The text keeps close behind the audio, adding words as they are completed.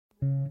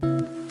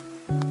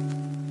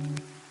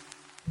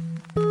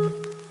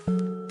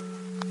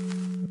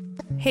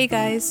Hey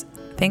guys,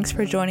 thanks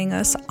for joining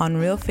us on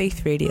Real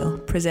Faith Radio,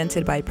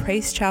 presented by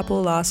Praise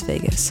Chapel Las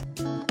Vegas.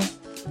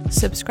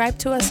 Subscribe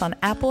to us on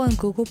Apple and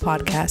Google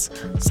Podcasts,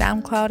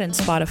 SoundCloud, and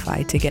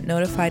Spotify to get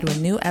notified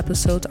when new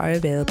episodes are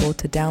available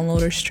to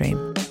download or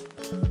stream.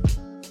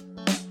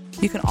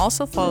 You can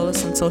also follow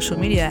us on social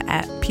media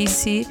at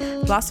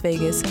PC Las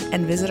Vegas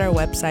and visit our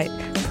website,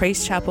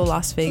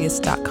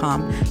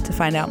 praisechapellasvegas.com, to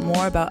find out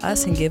more about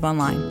us and give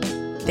online.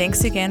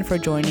 Thanks again for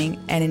joining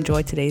and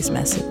enjoy today's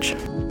message.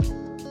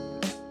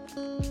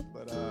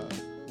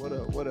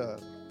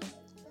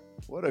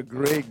 What a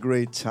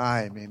great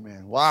time,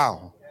 amen.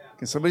 Wow.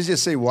 Can somebody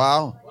just say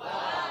wow?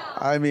 Wow.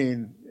 I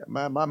mean,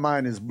 my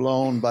mind is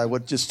blown by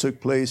what just took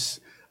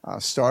place,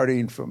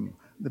 starting from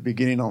the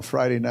beginning on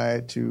Friday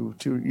night to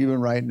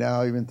even right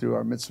now, even through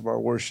our midst of our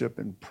worship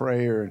and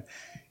prayer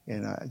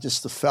and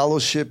just the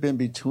fellowship in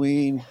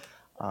between.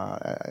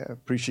 I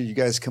appreciate you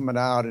guys coming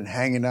out and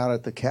hanging out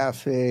at the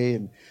cafe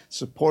and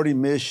supporting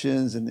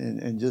missions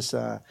and just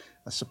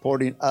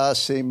supporting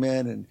us,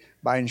 amen, and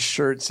buying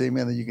shirts,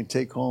 amen, that you can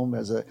take home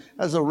as a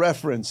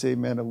reference,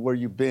 amen, of where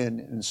you've been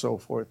and so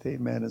forth,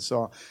 amen. And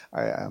so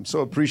I'm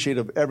so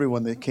appreciative of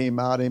everyone that came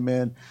out,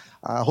 amen.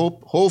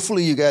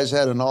 Hopefully you guys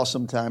had an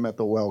awesome time at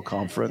the Well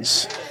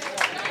Conference.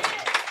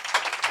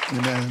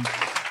 Amen.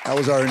 That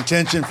was our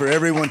intention, for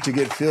everyone to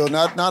get filled,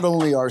 not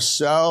only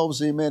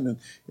ourselves, amen,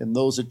 and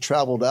those that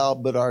traveled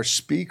out, but our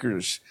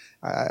speakers.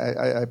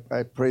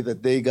 I pray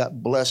that they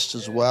got blessed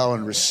as well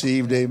and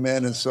received,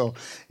 amen. And so,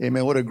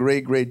 amen, what a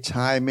great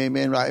time,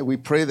 amen. We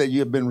pray that you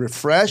have been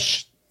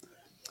refreshed,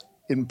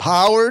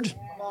 empowered,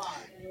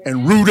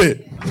 and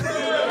rooted.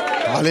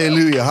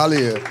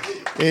 Hallelujah.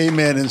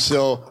 Amen. And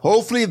so,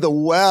 hopefully the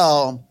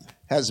Well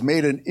has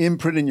made an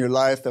imprint in your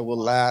life that will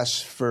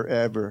last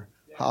forever.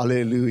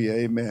 Hallelujah.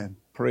 Amen.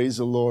 Praise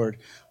the Lord.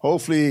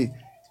 Hopefully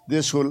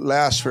this will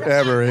last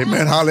forever.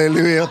 Amen.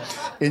 Hallelujah.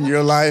 In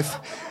your life.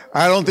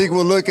 I don't think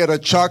we'll look at a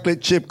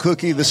chocolate chip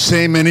cookie the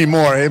same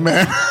anymore.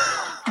 Amen.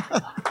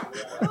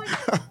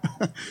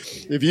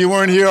 If you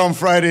weren't here on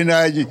Friday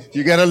night,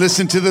 you got to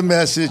listen to the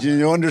message and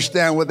you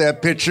understand what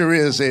that picture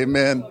is.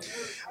 Amen.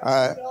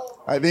 I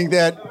think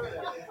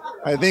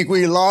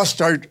we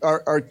lost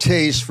our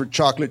taste for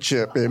chocolate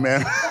chip.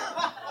 Amen.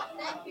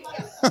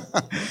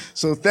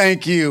 So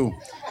thank you,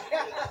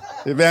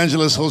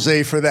 Evangelist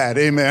Jose, for that.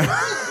 Amen.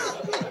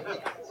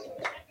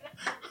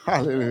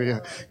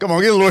 Hallelujah. Come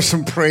on, give the Lord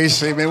some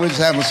praise. Amen. We're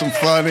just having some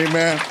fun.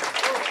 Amen.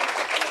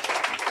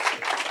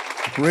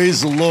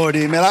 Praise the Lord.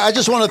 Amen. I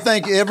just want to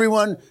thank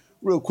everyone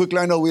real quickly.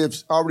 I know we have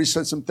already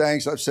said some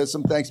thanks. I've said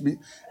some thanks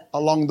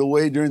along the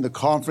way during the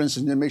conference,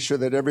 and to make sure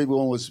that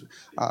everyone was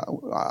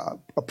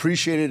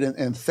appreciated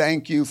and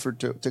thank you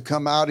to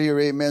come out here.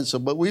 Amen.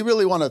 But we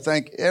really want to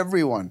thank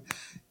everyone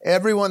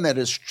that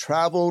has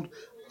traveled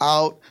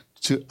out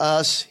to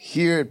us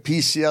here at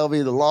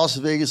PCLV, the Las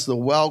Vegas, the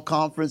Well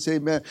Conference,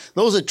 amen.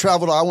 Those that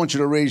traveled, I want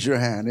you to raise your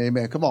hand,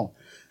 amen. Come on,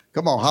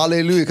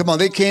 hallelujah. Come on,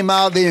 they came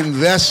out, they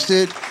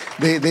invested,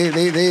 they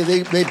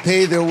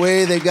paid their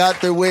way, they got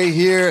their way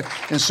here.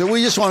 And so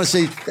we just want to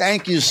say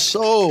thank you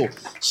so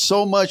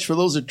much for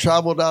those that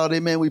traveled out,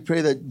 amen. We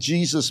pray that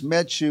Jesus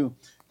met you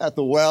at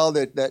the well,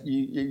 that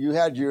you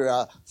had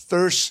your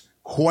thirst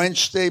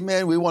quenched,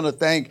 amen. We want to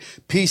thank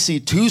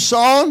PC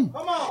Tucson.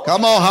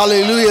 Come on,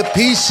 hallelujah.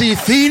 PC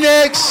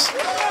Phoenix,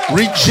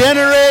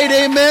 Regenerate,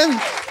 amen.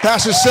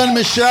 Pastor Son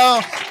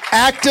Michelle,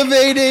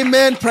 Activate,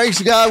 amen.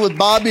 Praise God, with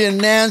Bobby and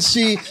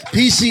Nancy.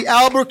 PC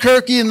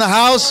Albuquerque in the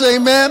house,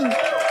 amen.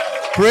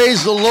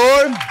 Praise the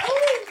Lord.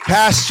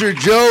 Pastor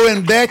Joe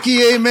and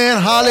Becky, amen.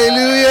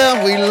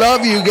 Hallelujah. We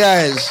love you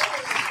guys.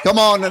 Come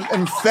on,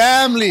 and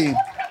family.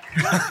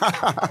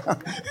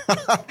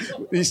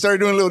 You start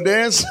doing a little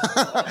dance,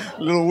 a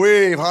little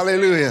wave.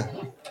 Hallelujah.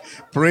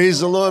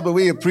 Praise the Lord. But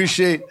we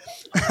appreciate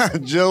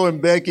Joe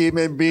and Becky,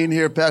 amen, being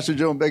here. Pastor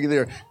Joe and Becky,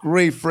 they're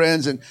great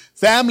friends, and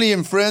family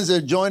and friends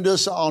that joined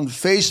us on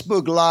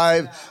Facebook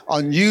Live,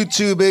 on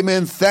YouTube,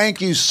 amen.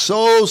 Thank you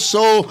so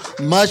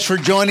much for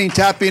joining,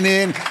 tapping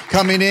in,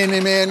 coming in,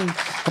 amen.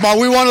 Come on,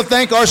 we want to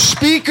thank our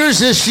speakers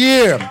this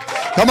year.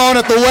 Come on,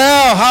 at the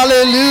Well,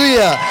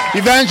 hallelujah.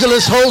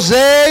 Evangelist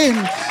Jose,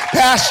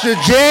 Pastor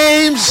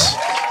James,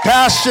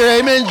 Pastor,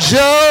 amen,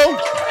 Joe,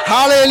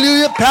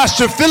 hallelujah,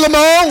 Pastor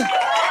Philemon.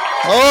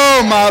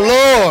 Oh, my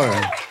Lord.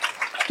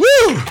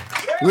 Woo!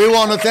 We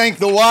want to thank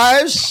the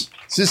wives,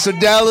 Sister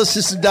Dallas,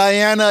 Sister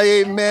Diana,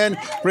 amen.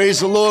 Praise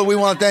the Lord. We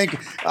want to thank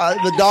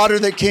the daughter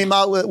that came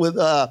out with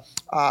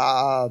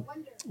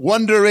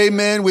Wonder,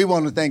 amen. We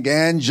want to thank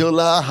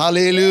Angela,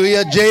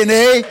 hallelujah.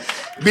 Jane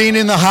being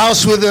in the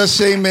house with us,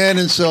 amen.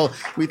 And so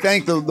we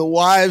thank the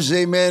wives,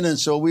 amen. And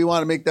so we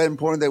want to make that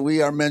important that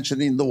we are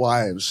mentioning the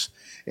wives.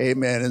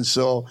 Amen. And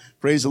so,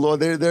 praise the Lord.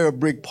 They're a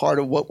big part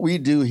of what we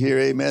do here.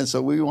 Amen.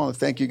 So we want to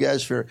thank you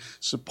guys for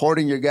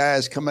supporting your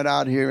guys, coming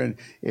out here and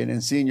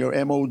seeing your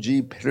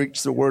MOG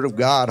preach the word of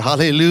God.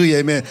 Hallelujah.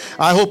 Amen.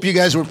 I hope you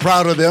guys were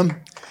proud of them.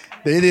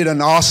 They did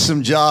an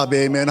awesome job.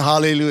 Amen.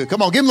 Hallelujah.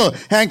 Come on, give them a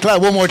hand clap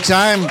one more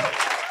time.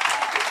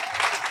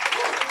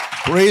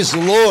 Praise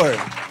the Lord.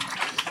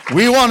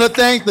 We want to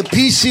thank the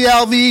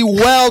PCLV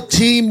Well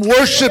Team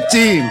Worship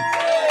Team.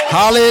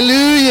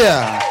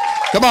 Hallelujah.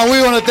 Come on, we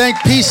want to thank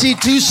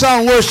PC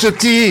Tucson Worship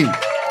Team.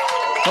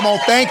 Come on,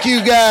 thank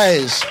you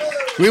guys.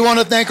 We want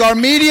to thank our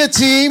media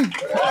team.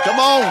 Come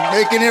on,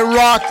 making it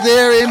rock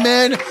there,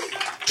 amen.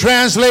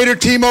 Translator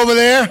team over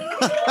there.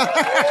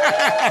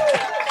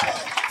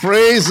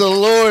 Praise the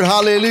Lord,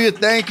 hallelujah,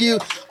 thank you.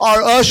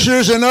 Our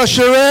ushers and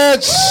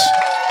usherettes.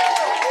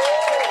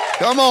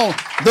 Come on,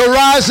 the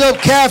Rise Up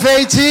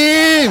Cafe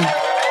team.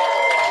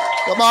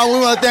 Come on, we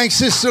want to thank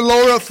Sister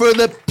Laura for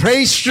the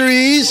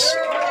pastries.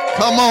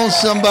 Come on,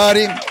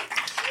 somebody.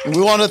 And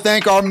we want to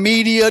thank our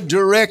media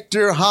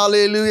director.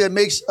 Hallelujah. It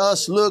makes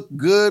us look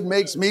good,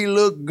 makes me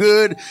look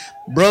good.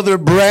 Brother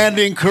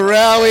Brandon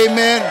Corral,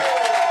 amen.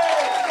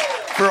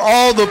 For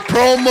all the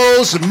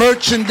promos,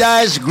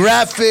 merchandise,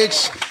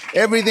 graphics,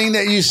 everything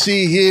that you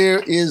see here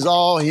is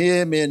all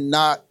him and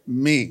not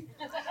me.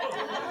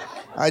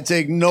 I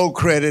take no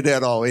credit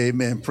at all.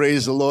 Amen.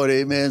 Praise the Lord.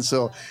 Amen.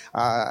 So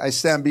I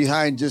stand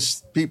behind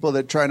just people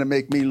that are trying to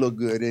make me look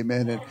good.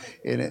 Amen.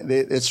 And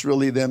it's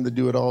really them to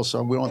do it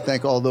also. We want to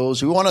thank all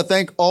those. We want to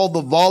thank all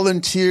the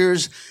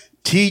volunteers,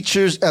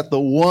 teachers at the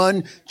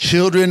One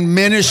Children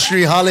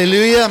Ministry.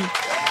 Hallelujah.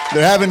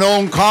 They're having their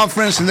own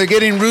conference and they're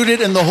getting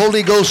rooted in the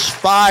Holy Ghost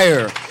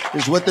fire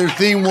is what their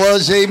theme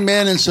was.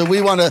 Amen. And so we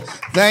want to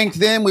thank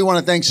them. We want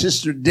to thank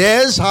Sister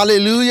Des.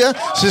 Hallelujah.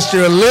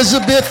 Sister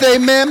Elizabeth.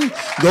 Amen.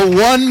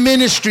 The One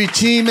Ministry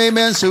team.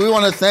 Amen. So we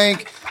want to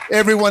thank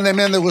everyone,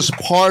 amen, that was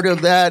part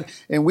of that.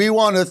 And we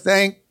want to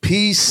thank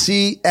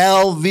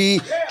PCLV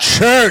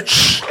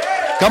Church.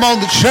 Come on,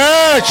 the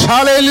church.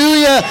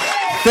 Hallelujah.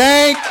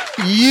 Thank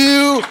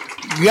you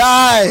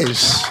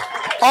guys.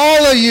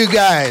 All of you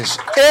guys.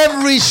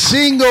 Every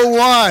single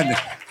one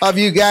of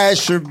you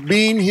guys for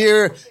being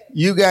here.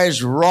 You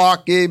guys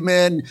rock,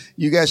 amen.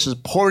 You guys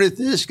supported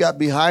this, got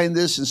behind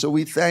this, and so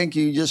we thank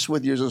you just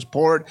with your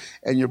support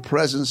and your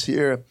presence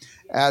here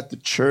at the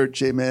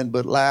church, amen.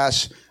 But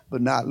last but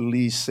not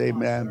least,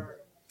 amen,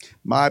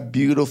 my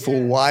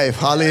beautiful wife,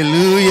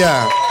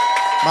 hallelujah.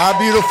 My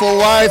beautiful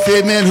wife,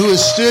 amen, who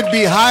has stood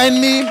behind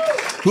me,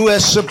 who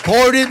has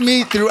supported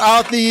me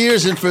throughout the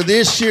years and for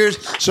this year.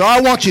 So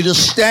I want you to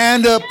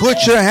stand up,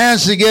 put your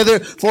hands together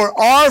for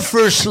our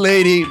First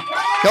Lady.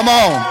 Come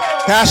on,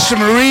 Pastor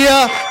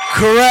Maria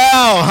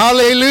Corral,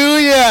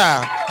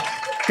 hallelujah.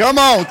 Come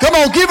on,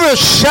 give her a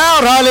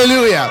shout,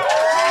 hallelujah.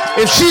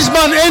 If she's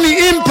done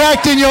any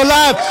impact in your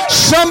life,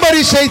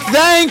 somebody say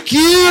thank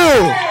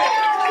you.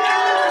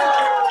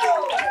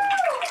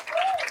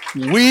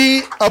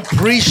 We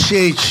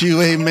appreciate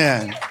you,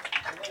 amen.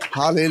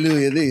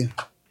 Hallelujah.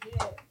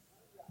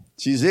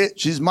 She's it.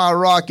 She's my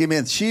rock,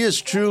 amen. She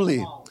is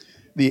truly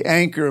the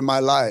anchor in my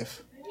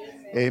life,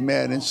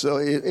 amen. And so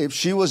if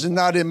she was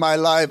not in my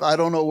life, I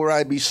don't know where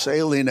I'd be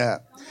sailing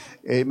at.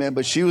 Amen.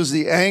 But she was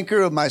the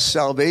anchor of my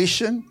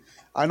salvation.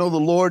 I know the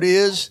Lord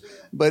is,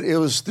 but it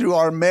was through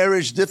our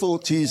marriage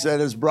difficulties that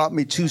has brought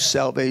me to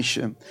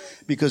salvation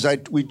because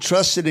we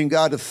trusted in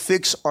God to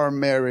fix our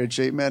marriage.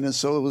 Amen. And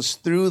so it was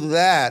through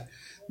that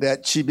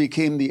she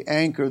became the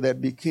anchor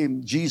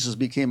Jesus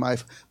became my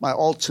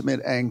ultimate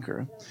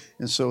anchor.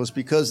 And so it's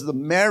because of the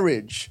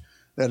marriage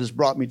that has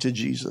brought me to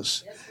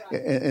Jesus.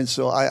 And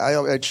so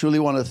I truly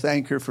want to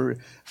thank her for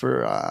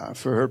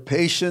her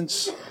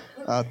patience.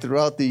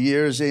 Throughout the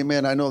years,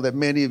 amen. I know that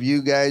many of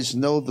you guys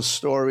know the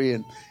story,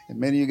 and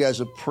many of you guys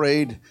have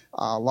prayed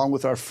along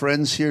with our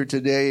friends here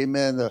today,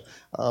 amen,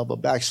 of a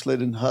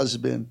backslidden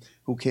husband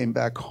who came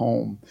back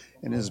home.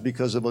 And it's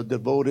because of a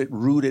devoted,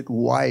 rooted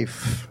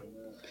wife,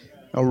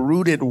 a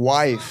rooted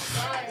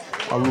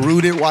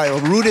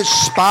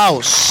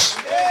spouse.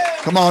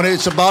 Come on,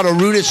 it's about a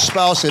rooted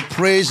spouse that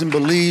prays and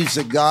believes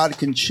that God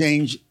can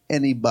change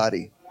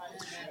anybody.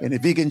 And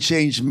if he can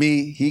change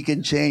me, he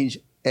can change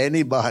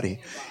anybody.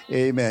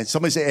 Amen.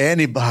 Somebody say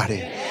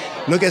anybody.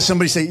 Look at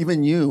somebody, say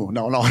even you.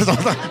 No.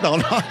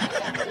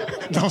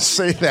 Don't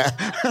say that.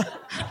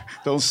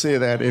 Don't say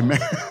that. Amen.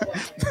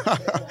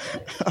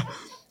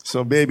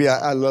 So baby,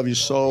 I love you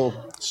so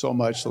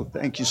much. So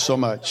thank you so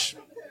much.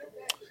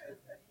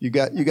 You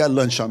got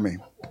lunch on me.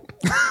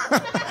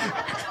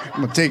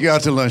 I'm gonna take you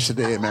out to lunch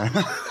today, man.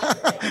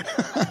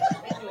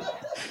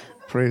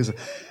 Praise.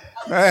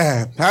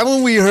 Man,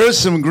 haven't we heard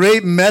some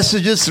great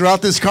messages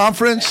throughout this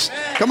conference?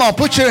 Come on,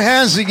 put your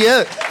hands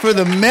together for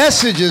the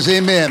messages,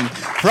 amen.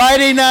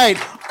 Friday night,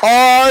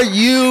 are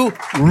you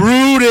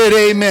rooted,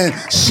 amen.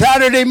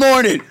 Saturday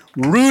morning,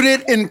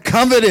 rooted and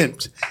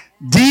covenant,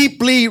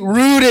 deeply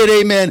rooted,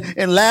 amen.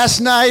 And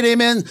last night,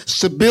 amen,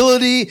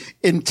 stability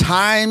in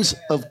times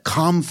of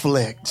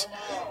conflict.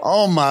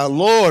 Oh my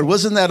Lord,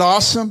 wasn't that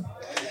awesome?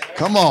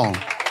 Come on.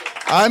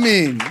 I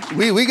mean,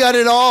 we got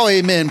it all,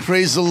 amen,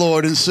 praise the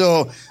Lord. And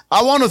so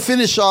I want to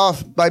finish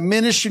off by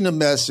ministering a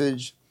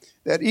message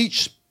that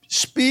each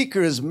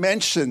speaker has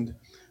mentioned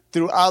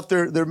throughout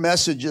their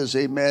messages,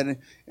 amen.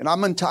 And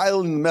I'm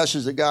entitling the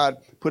message that God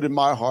put in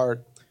my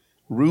heart,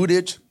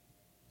 Rooted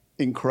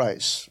in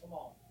Christ.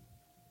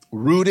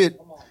 Rooted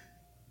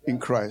in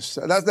Christ.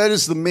 That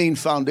is the main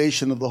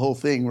foundation of the whole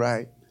thing,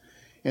 right?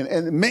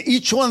 And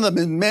each one of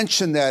them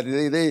mentioned that.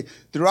 They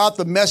throughout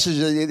the message,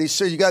 they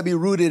say you got to be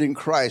rooted in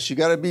Christ. You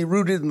got to be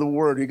rooted in the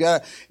Word. We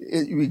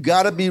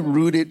got to be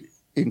rooted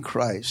in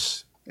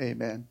Christ.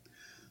 Amen.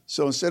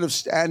 So instead of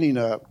standing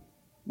up,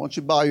 why don't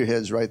you bow your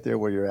heads right there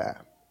where you're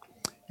at?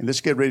 And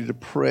let's get ready to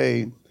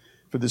pray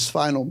for this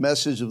final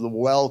message of the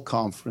Well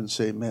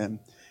Conference. Amen.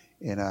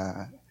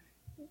 And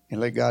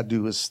let God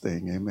do his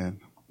thing.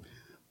 Amen.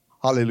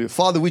 Hallelujah.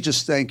 Father, we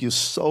just thank you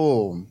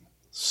so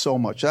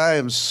much. I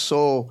am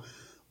so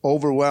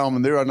overwhelmed,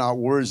 and there are not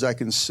words I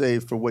can say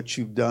for what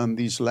you've done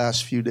these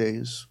last few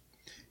days.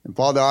 And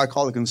Father,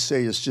 all I can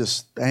say is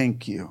just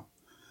thank you.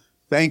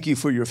 Thank you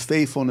for your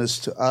faithfulness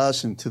to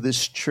us and to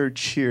this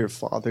church here,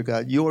 Father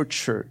God, your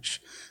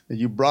church, that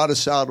you brought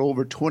us out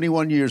over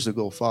 21 years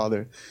ago,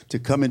 Father, to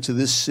come into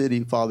this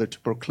city, Father, to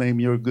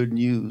proclaim your good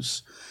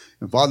news.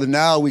 And Father,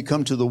 now we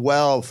come to the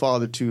well,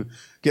 Father, to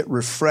get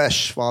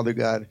refreshed, Father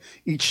God,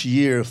 each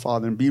year,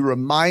 Father, and be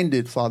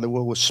reminded, Father,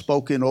 what was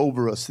spoken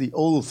over us, the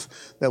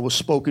oath that was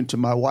spoken to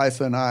my wife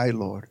and I,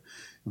 Lord.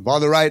 And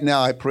Father, right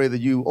now, I pray that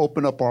you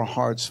open up our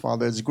hearts,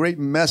 Father, as great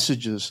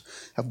messages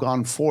have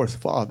gone forth,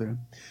 Father.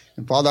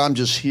 And Father, I'm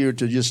just here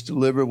to just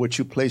deliver what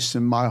you placed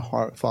in my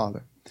heart,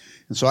 Father.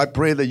 And so I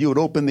pray that you would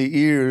open the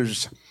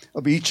ears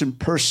of each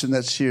person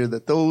that's here,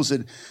 that those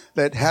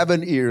that have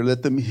an ear,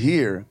 let them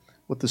hear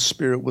what the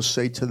Spirit will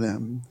say to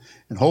them.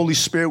 And Holy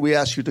Spirit, we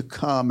ask you to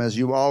come as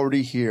you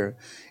already here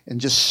and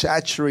just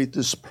saturate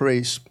this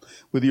place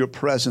with your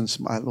presence,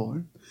 my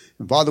Lord.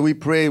 And Father, we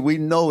pray, we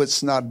know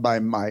it's not by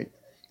might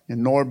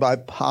and nor by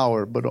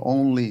power, but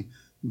only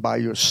by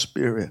your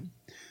Spirit.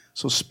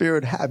 So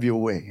Spirit, have your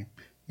way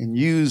and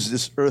use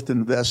this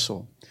earthen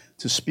vessel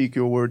to speak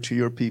your word to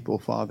your people,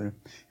 Father.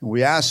 And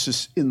we ask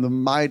this in the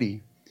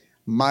mighty,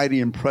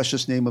 mighty and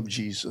precious name of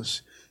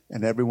Jesus.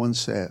 And everyone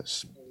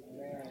says,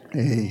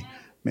 Amen.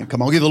 Man,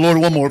 come on, give the Lord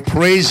one more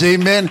praise,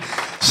 amen.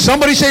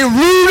 Somebody say,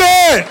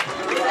 rooted.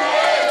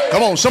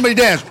 Come on, somebody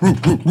dance.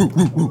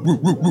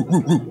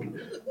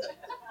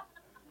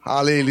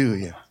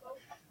 Hallelujah.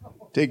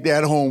 Take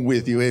that home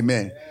with you,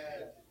 amen.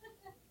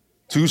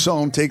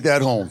 Tucson, take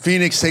that home.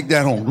 Phoenix, take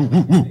that home.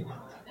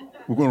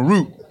 We're going to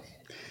root.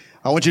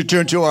 I want you to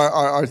turn to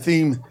our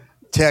theme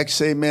text,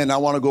 amen. I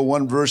want to go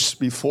one verse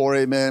before,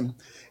 amen.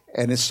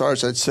 And it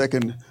starts at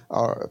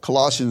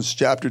Colossians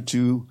chapter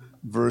 2.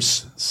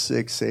 Verse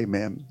 6,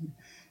 amen.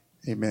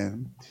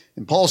 Amen.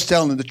 And Paul's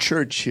telling the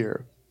church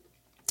here,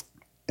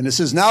 and it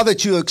says, now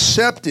that you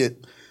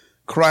accepted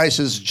Christ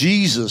as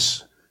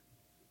Jesus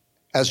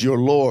as your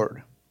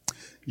Lord,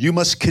 you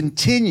must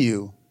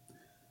continue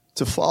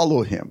to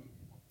follow him.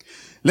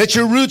 Let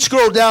your roots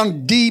grow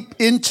down deep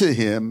into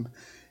him,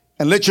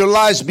 and let your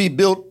lives be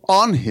built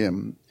on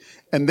him.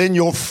 And then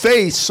your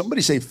faith,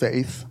 somebody say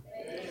faith,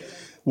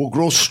 will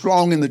grow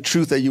strong in the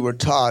truth that you were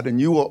taught,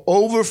 and you will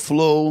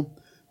overflow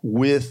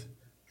with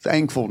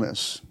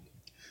thankfulness.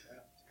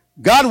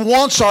 God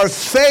wants our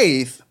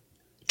faith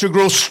to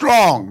grow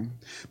strong,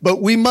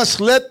 but we must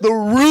let the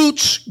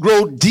roots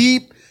grow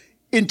deep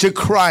into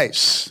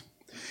Christ.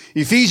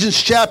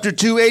 Ephesians chapter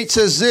 2:8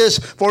 says this,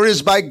 for it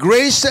is by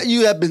grace that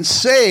you have been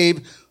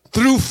saved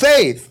through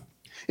faith.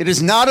 It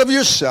is not of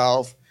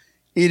yourself,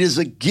 it is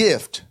a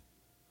gift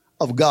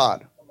of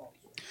God.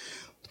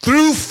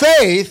 Through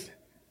faith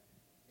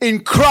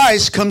in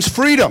Christ comes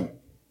freedom.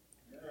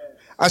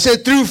 I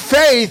said, through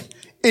faith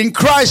in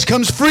Christ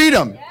comes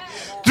freedom.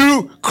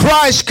 Through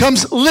Christ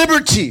comes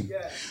liberty.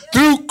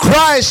 Through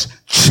Christ,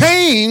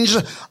 chains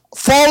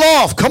fall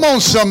off. Come on,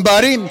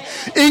 somebody.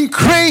 In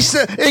Christ,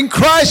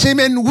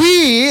 amen,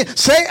 we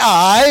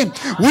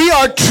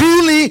are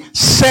truly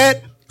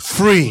set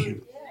free.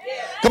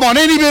 Come on,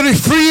 anybody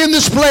free in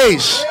this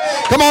place?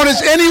 Come on,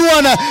 is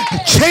anyone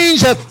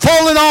chains have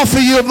fallen off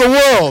of you of the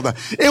world?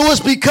 It was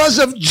because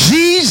of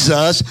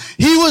Jesus.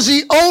 He was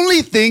the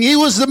only thing. He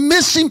was the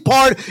missing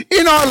part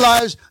in our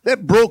lives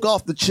that broke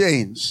off the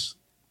chains.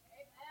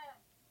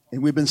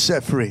 And we've been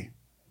set free.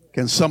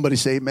 Can somebody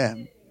say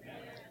amen?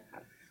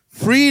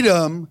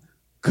 Freedom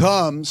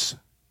comes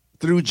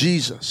through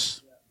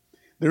Jesus.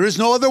 There is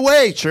no other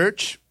way,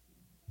 church.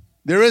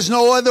 There is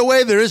no other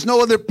way. There is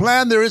no other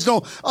plan. There is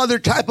no other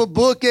type of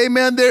book.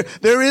 Amen.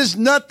 There is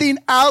nothing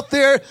out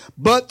there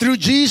but through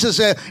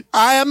Jesus.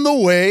 I am the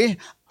way.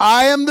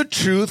 I am the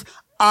truth.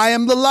 I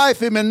am the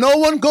life. Amen. No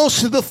one goes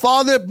to the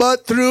Father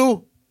but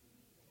through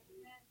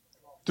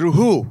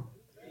who?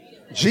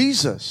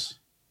 Jesus.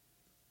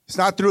 It's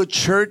not through a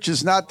church.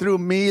 It's not through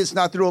me. It's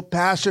not through a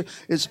pastor.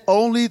 It's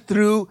only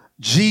through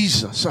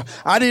Jesus.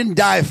 I didn't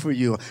die for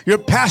you. Your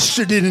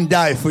pastor didn't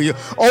die for you.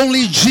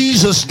 Only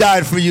Jesus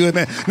died for you.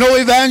 Amen. No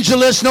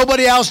evangelist,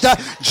 nobody else died.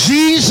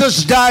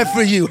 Jesus died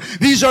for you.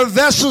 These are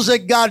vessels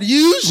that God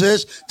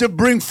uses to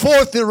bring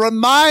forth the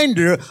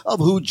reminder of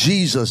who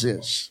Jesus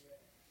is.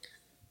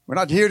 We're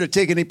not here to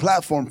take any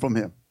platform from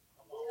him.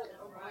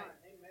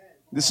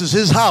 This is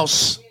his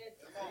house.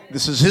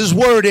 This is his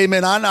word,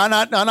 amen. I'm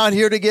not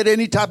here to get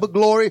any type of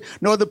glory,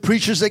 nor the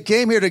preachers that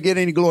came here to get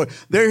any glory.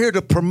 They're here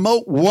to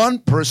promote one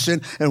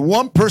person and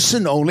one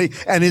person only,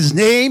 and his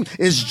name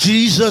is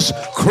Jesus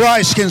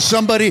Christ. Can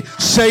somebody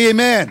say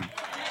amen?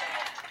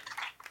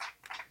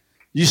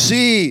 You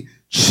see,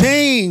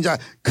 chains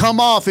come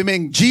off. I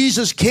mean,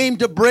 Jesus came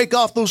to break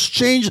off those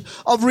chains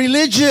of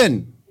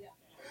religion.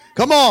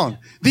 Come on.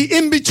 The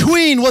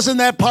in-between, wasn't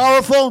that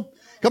powerful?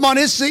 Come on,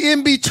 it's the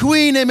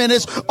in-between, amen.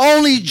 It's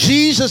only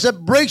Jesus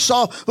that breaks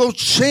off those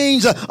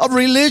chains of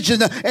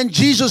religion. And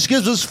Jesus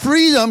gives us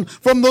freedom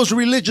from those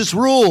religious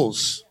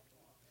rules.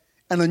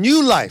 And a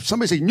new life.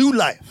 Somebody say new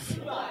life.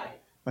 New life.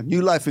 A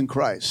new life in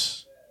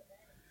Christ.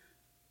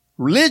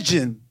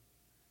 Religion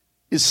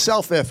is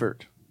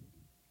self-effort.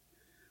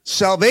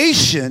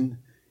 Salvation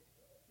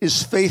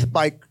is faith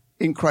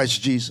in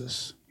Christ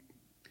Jesus.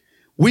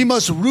 We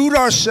must root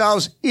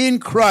ourselves in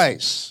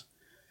Christ.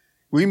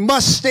 We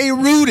must stay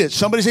rooted.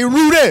 Somebody say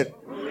rooted.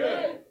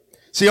 Rooted.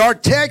 See, our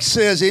text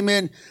says,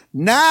 amen,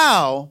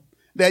 now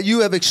that you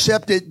have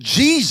accepted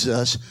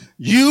Jesus,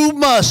 you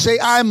must, say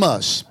I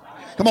must.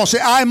 Come on, say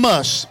I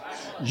must.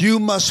 You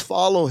must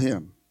follow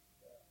him.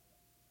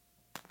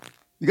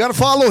 You got to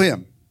follow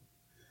him.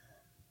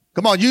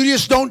 Come on, you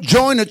just don't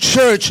join a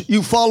church,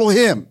 you follow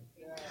him.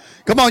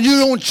 Come on, you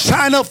don't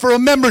sign up for a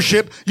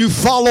membership, you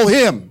follow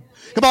him.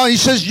 Come on, he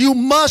says you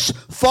must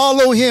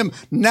follow him.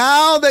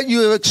 Now that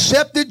you have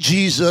accepted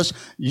Jesus,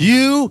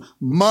 you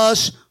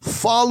must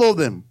follow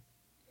them.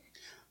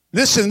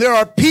 Listen, there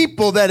are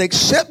people that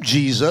accept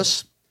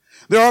Jesus.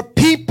 There are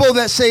people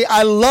that say,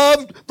 I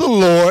love the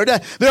Lord.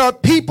 There are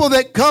people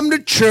that come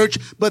to church,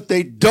 but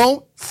they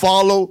don't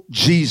follow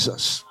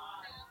Jesus.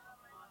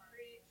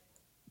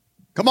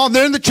 Come on,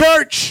 they're in the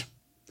church.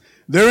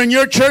 They're in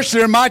your church.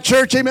 They're in my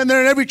church. Amen.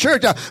 They're in every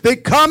church. They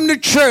come to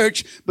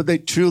church, but they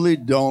truly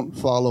don't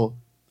follow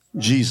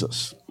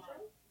Jesus.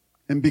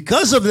 And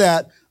because of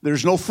that,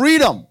 there's no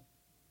freedom.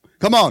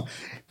 Come on.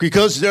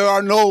 Because there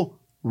are no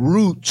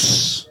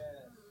roots.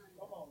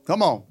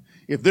 Come on.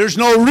 If there's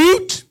no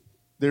root,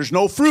 there's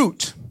no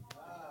fruit.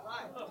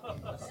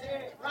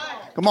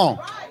 Come on.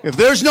 If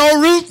there's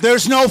no root,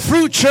 there's no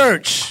fruit,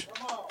 church.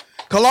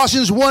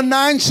 Colossians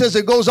 1:9 says,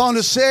 it goes on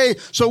to say,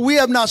 so we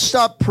have not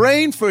stopped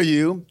praying for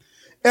you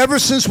ever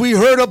since we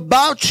heard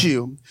about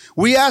you.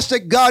 We ask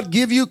that God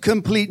give you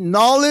complete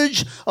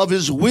knowledge of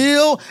his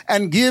will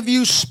and give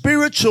you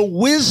spiritual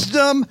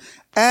wisdom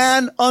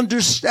and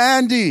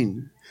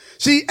understanding.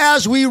 See,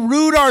 as we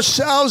root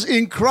ourselves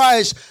in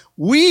Christ,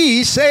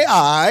 we, say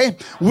I,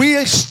 we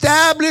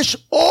establish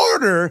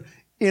order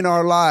in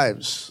our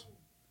lives.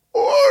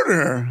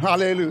 Order.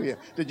 Hallelujah.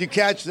 Did you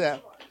catch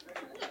that?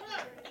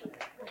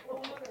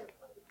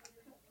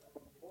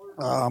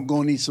 I'm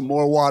going to need some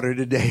more water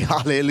today.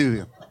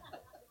 Hallelujah.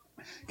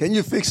 Can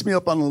you fix me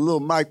up on a little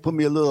mic? Put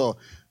me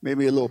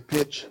maybe a little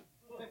pitch.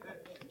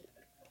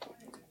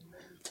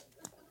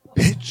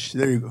 Pitch.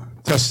 There you go.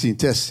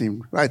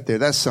 Testing. Right there.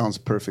 That sounds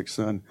perfect,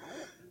 son.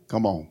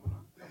 Come on.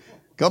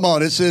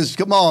 It says,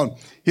 come on.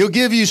 He'll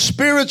give you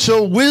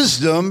spiritual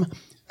wisdom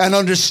and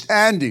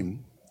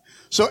understanding.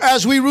 So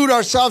as we root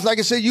ourselves, like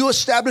I said, you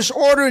establish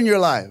order in your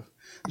life.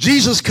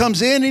 Jesus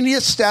comes in and he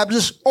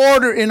establishes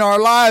order in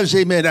our lives.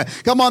 Amen.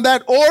 Come on,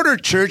 that order,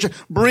 church,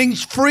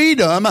 brings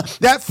freedom.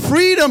 That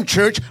freedom,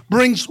 church,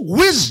 brings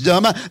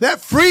wisdom. That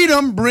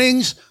freedom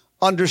brings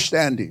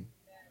understanding.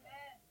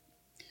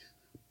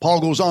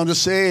 Paul goes on to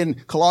say in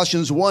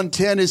Colossians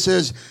 1:10, it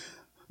says,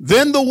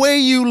 then the way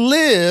you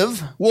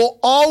live will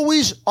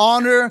always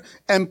honor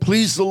and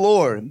please the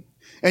Lord.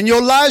 And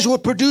your lives will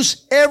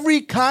produce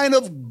every kind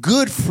of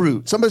good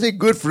fruit. Somebody say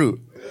good fruit.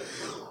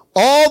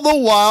 All the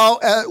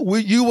while,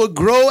 you will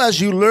grow as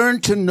you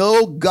learn to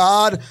know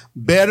God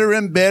better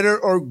and better,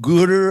 or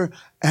gooder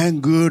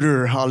and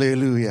gooder.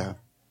 Hallelujah.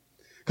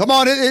 Come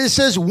on, it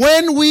says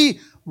when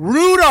we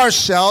root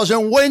ourselves,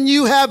 and when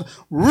you have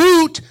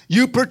root,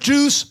 you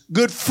produce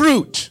good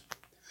fruit.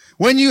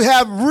 When you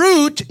have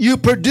root, you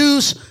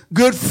produce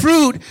good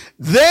fruit.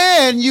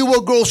 Then you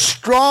will grow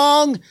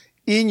strong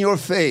in your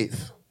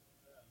faith.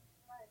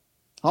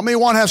 How many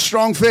want to have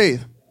strong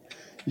faith?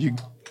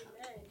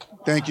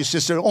 Thank you,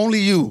 sister. Only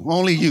you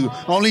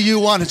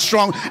want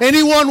strong.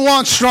 Anyone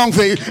wants strong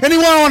faith?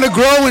 Anyone want to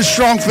grow in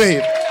strong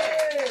faith?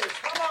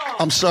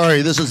 I'm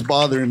sorry, this is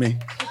bothering me.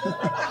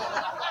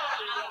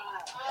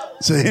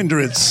 It's a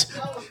hindrance.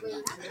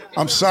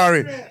 I'm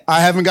sorry.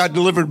 I haven't got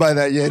delivered by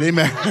that yet.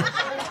 Amen.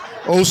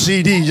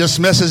 OCD just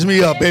messes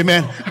me up.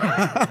 Amen.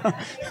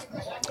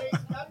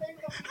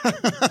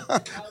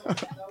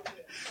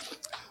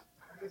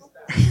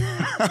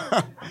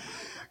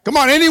 Come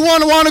on,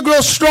 anyone want to grow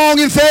strong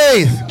in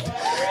faith?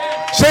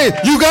 Say,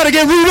 you got to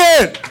get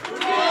rooted.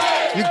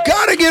 You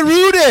got to get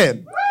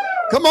rooted.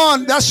 Come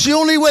on, that's the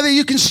only way that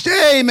you can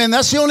stay, amen.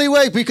 That's the only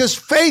way, because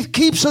faith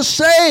keeps us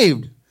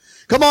saved.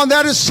 Come on,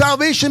 that is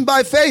salvation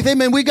by faith,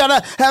 amen. We got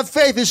to have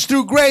faith. It's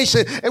through grace,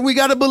 and we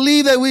got to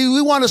believe that we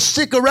want to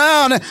stick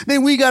around, and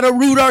then we got to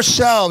root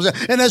ourselves.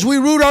 And as we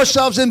root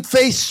ourselves, then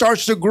faith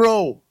starts to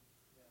grow.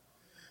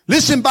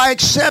 Listen, by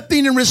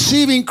accepting and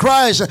receiving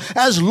Christ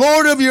as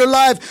Lord of your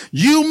life,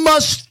 you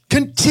must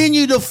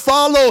continue to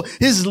follow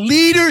his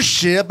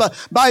leadership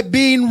by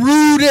being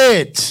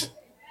rooted,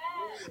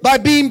 by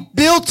being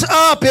built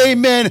up,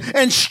 amen,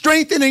 and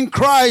strengthened in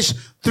Christ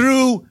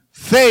through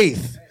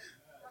faith.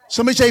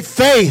 Somebody say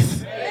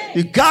faith.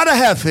 You gotta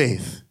have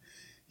faith.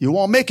 You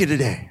won't make it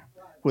today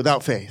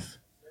without faith.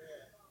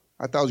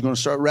 I thought I was going to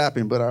start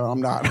rapping, but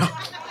I'm not.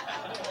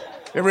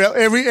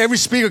 Every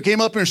speaker came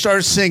up here and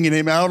started singing,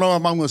 amen. I don't know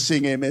if I'm going to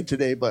sing amen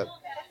today, but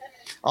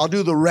I'll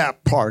do the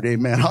rap part,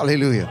 amen.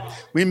 Hallelujah.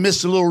 We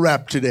missed a little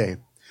rap today.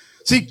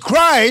 See,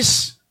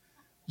 Christ,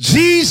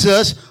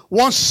 Jesus,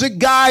 wants to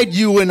guide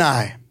you and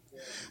I.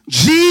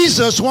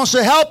 Jesus wants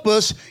to help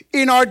us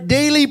in our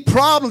daily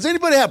problems.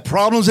 Anybody have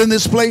problems in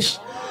this place?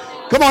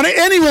 Come on,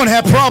 anyone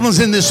have problems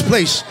in this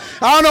place?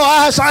 I don't know,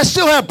 I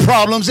still have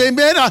problems,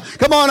 amen.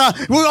 Come on,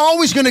 we're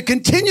always going to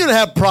continue to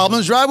have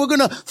problems, right? We're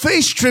going to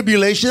face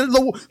tribulation.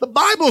 The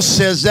Bible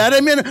says that,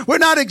 amen. We're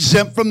not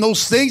exempt from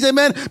those things,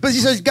 amen. But he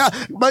says, God,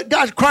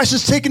 Christ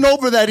has taken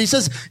over that. He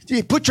says,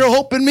 put your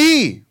hope in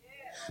me.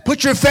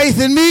 Put your faith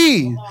in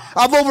me.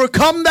 I've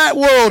overcome that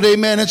world,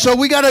 amen. And so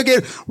we got to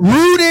get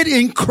rooted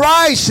in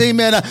Christ,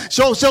 amen.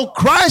 So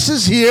Christ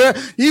is here.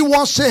 He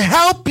wants to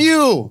help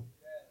you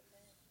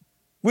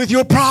with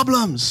your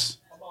problems.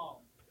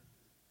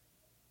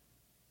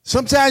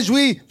 Sometimes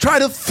we try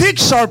to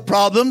fix our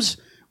problems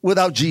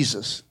without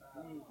Jesus.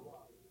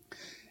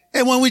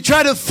 And when we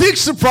try to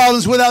fix the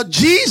problems without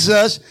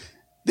Jesus,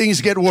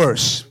 things get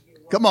worse.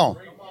 Come on.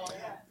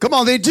 Come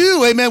on, they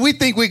do, amen. We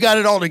think we got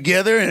it all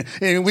together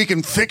and we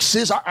can fix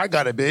this. I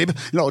got it, babe.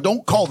 No,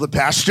 don't call the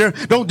pastor.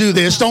 Don't do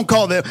this. Don't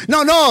call them.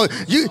 No, no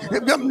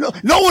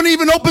one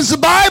even opens the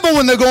Bible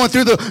when they're going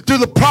through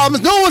the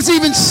problems. No one's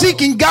even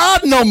seeking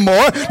God no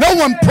more. No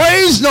one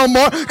prays no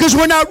more because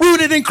we're not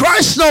rooted in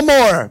Christ no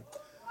more.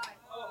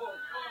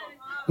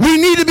 We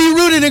need to be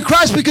rooted in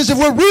Christ, because if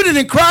we're rooted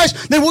in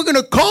Christ, then we're going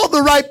to call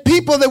the right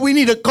people that we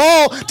need to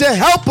call to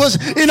help us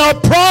in our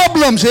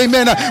problems.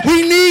 Amen.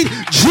 We need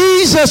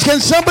Jesus. Can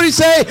somebody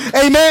say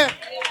amen?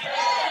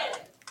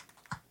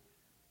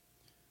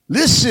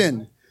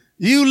 Listen,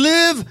 you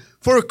live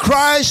for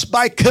Christ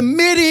by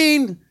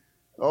committing.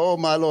 Oh,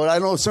 my Lord. I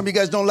know some of you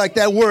guys don't like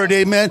that word.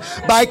 Amen.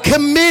 By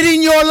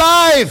committing your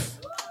life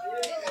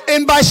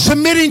and by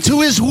submitting to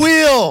his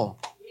will.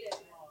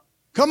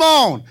 Come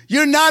on.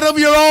 You're not of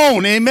your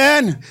own.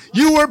 Amen.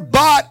 You were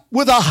bought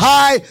with a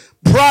high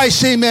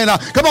price. Amen.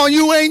 Come on.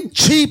 You ain't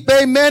cheap.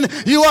 Amen.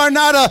 You are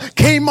not a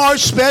Kmart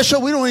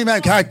special. We don't even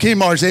have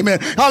Kmart's. Amen.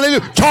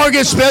 Hallelujah.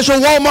 Target special,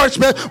 Walmart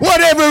special,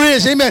 whatever it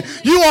is. Amen.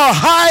 You are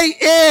high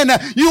end.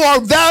 You are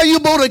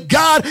valuable to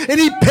God, and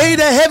he paid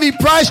a heavy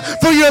price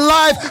for your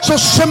life. So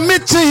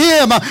submit to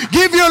him.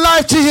 Give your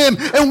life to him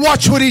and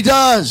watch what he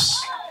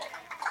does.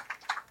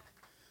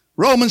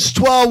 Romans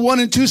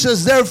 12:1-2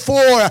 says,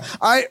 therefore,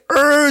 I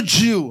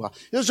urge you.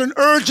 There's an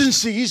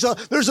urgency.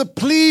 There's a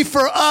plea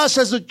for us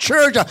as a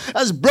church,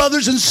 as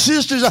brothers and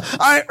sisters.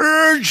 I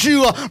urge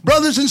you,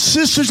 brothers and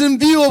sisters, in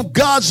view of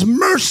God's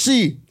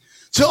mercy,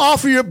 to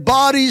offer your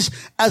bodies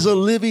as a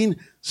living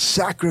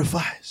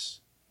sacrifice,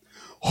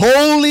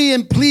 holy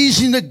and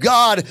pleasing to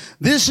God.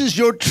 This is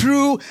your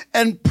true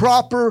and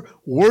proper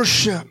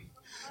worship.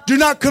 Do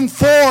not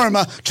conform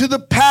to the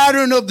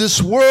pattern of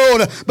this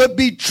world, but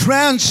be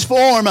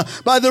transformed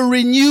by the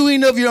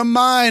renewing of your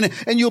mind,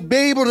 and you'll be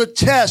able to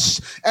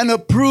test and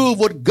approve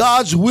what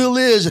God's will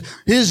is,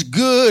 his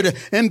good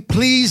and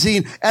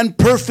pleasing and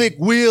perfect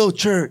will,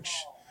 church.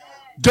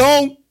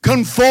 Don't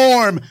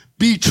conform,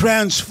 be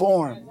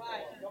transformed.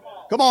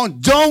 Come on,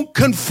 don't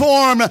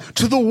conform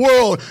to the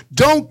world.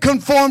 Don't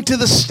conform to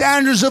the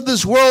standards of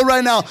this world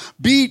right now.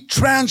 Be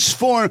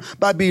transformed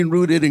by being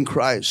rooted in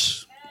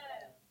Christ.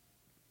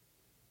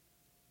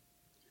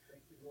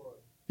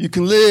 You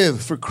can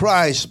live for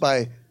Christ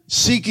by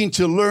seeking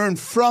to learn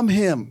from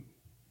him,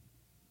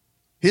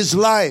 his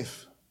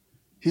life,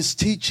 his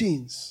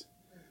teachings.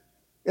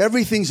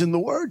 Everything's in the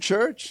Word,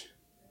 church.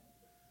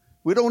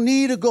 We don't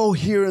need to go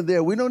here and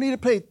there. We don't need to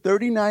pay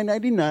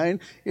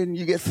 $39.99 and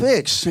you get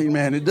fixed.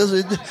 Amen. It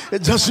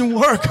doesn't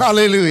work.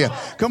 Hallelujah.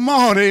 Come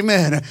on.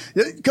 Amen.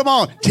 Come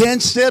on. 10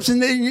 steps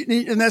and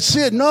that's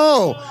it.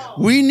 No,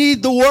 we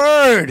need the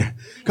Word.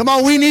 Come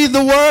on. We need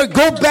the Word.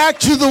 Go back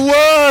to the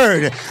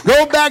Word.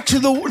 Go back to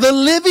the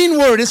living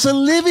Word. It's a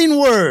living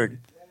Word.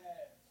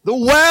 The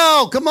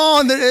well. Come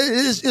on.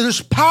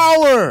 There's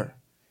power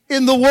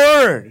in the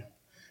Word.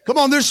 Come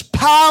on. There's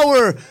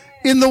power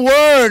in the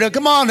Word.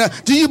 Come on.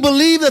 Do you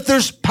believe that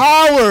there's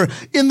power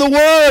in the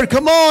Word?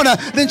 Come on.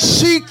 Then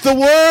seek the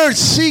Word.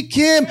 Seek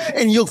him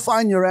and you'll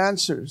find your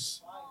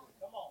answers.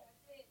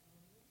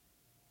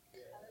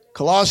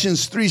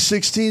 Colossians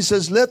 3:16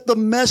 says, let the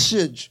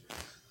message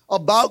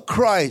about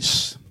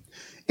Christ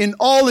in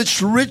all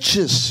its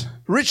richness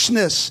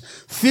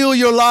fill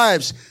your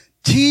lives.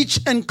 Teach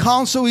and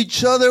counsel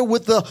each other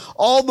with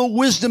all the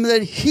wisdom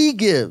that he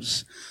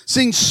gives.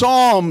 Sing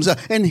psalms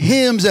and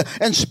hymns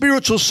and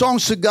spiritual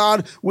songs to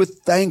God with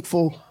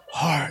thankful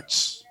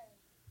hearts.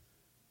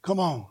 Come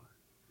on.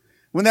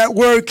 When that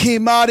word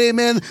came out,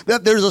 amen,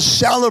 that there's a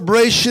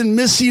celebration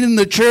missing in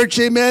the church,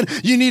 amen.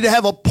 You need to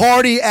have a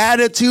party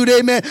attitude,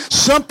 amen.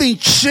 Something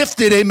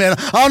shifted, amen.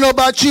 I don't know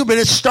about you, but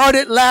it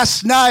started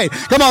last night.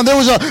 Come on, there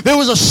was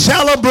a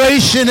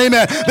celebration,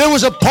 amen. There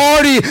was a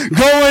party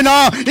going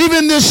on.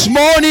 Even this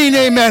morning,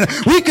 amen.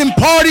 We can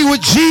party with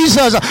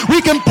Jesus.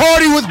 We can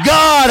party with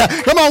God.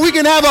 Come on, we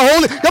can have the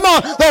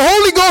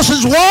Holy Ghost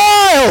is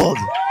wild.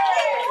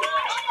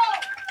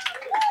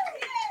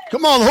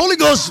 Come on, the Holy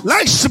Ghost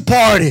likes to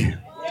party.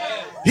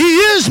 He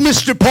is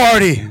Mr.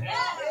 Party.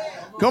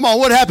 Come on,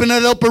 what happened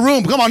in that upper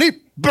room? Come on, he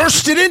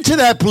bursted into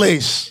that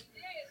place.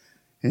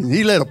 And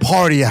he let a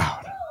party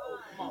out.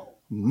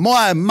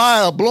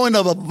 Mile blowing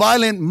of a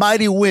violent,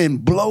 mighty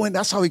wind. Blowing,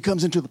 that's how he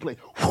comes into the place.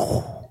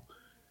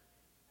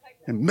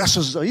 And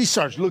messes up. He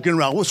starts looking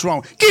around. What's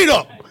wrong? Get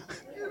up.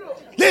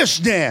 Let's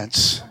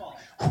dance.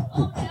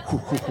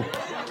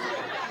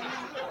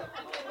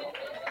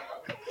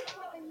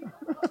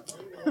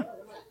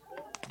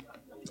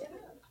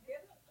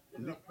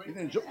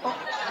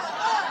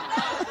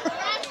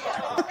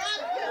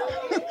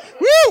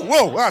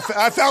 Whoa,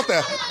 I felt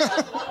that.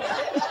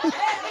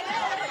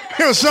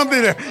 There was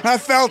something there. I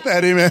felt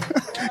that, amen.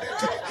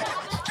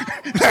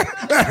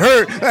 That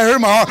hurt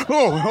my heart.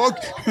 Oh,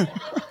 okay.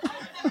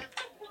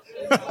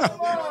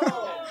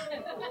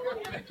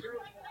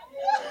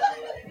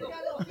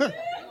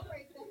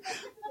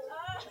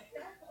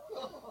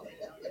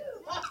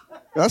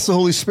 That's the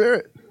Holy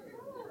Spirit.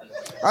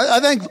 I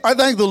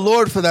thank the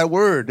Lord for that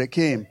word that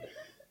came.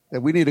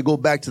 That we need to go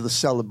back to the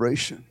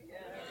celebration.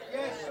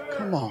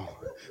 Come on.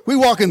 We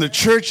walk in the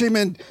church,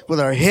 amen, with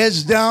our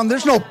heads down.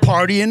 There's no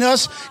party in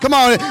us. Come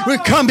on. We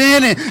come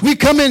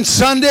in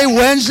Sunday,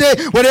 Wednesday,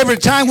 whatever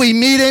time we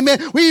meet,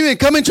 amen. We even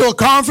come into a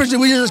conference and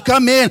we just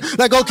come in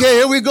like, okay,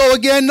 here we go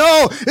again.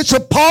 No, it's a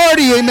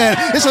party, amen.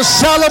 It's a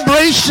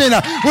celebration.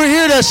 We're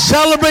here to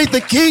celebrate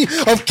the King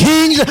of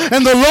Kings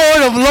and the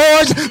Lord of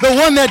Lords, the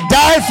one that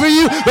died for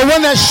you, the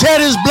one that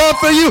shed his blood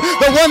for you,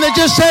 the one that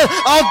just said,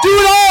 I'll do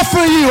it all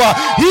for you.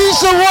 He's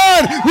the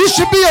one. We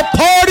should be a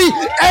party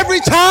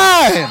every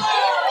time.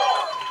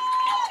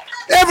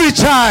 Every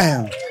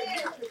time.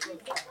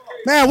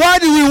 Man, why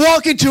do we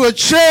walk into a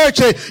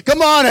church and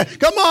come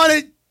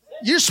on,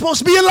 you're supposed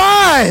to be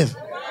alive.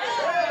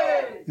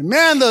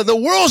 Man, the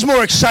world's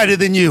more excited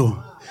than you.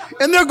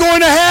 And they're going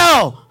to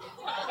hell.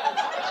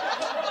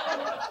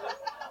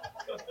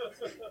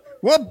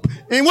 Well,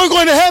 and we're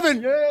going to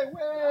heaven.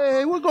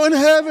 Yay, we're going to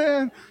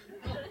heaven.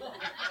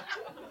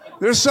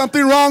 There's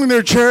something wrong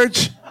there,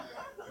 church.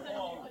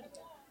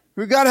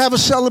 We've got to have a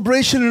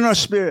celebration in our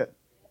spirit.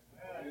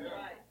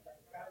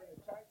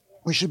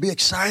 We should be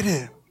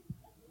excited.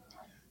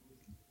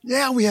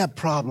 Yeah, we have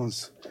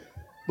problems,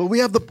 but we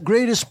have the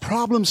greatest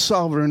problem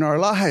solver in our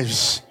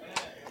lives.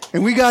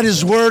 And we got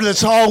his word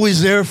that's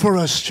always there for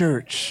us,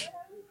 church.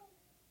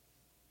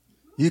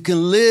 You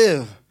can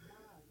live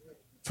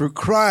for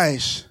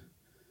Christ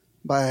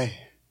by,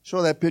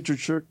 show that picture,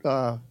 church,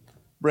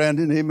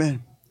 Brandon,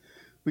 amen.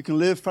 We can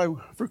live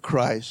for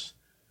Christ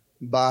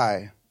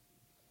by,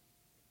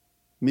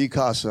 mi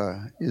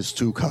casa is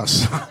tu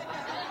casa.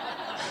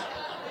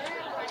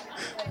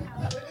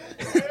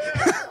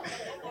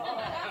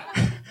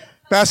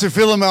 Pastor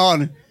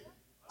Philemon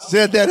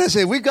said that. I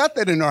said, we got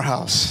that in our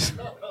house.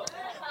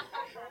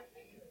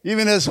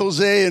 Even as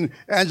Jose and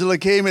Angela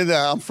came in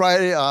on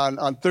Friday,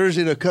 on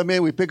Thursday to come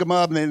in, we pick them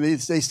up and they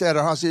stay at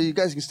our house. I said, you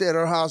guys can stay at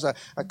our house.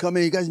 I come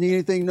in, you guys need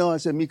anything? No. I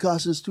said, mi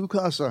casa is tu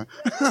casa.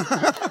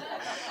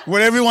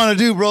 Whatever you want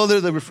to do, brother.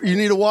 You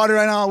need a water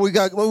right now? We're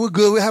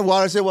good. We have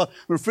water. I said, well,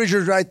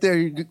 refrigerator's right there.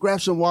 You can grab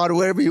some water,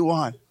 whatever you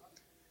want.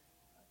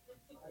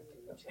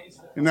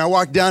 And I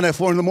walked down at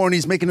 4 a.m.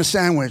 He's making a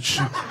sandwich.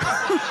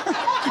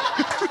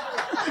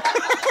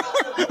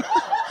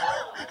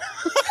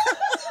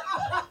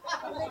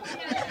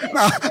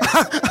 No,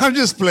 I'm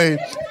just playing.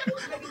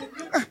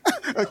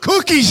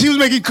 Cookies. She was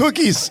making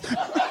cookies.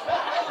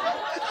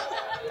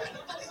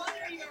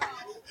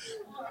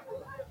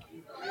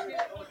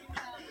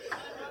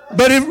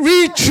 But if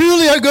we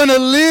truly are going to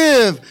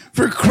live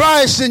for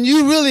Christ, then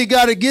you really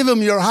got to give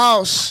him your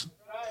house.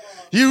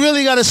 You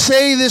really got to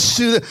say this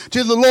to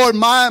the Lord.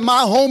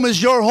 My home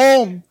is your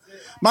home.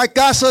 My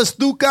casa es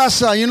tu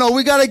casa. You know,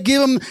 we got to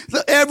give him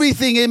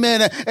everything,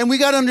 amen. And we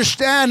got to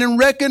understand and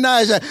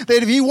recognize that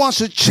if he wants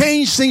to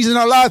change things in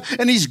our life,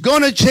 and he's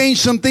going to change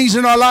some things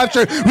in our life,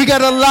 church, we got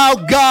to allow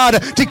God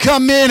to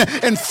come in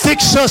and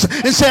fix us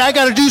and say, I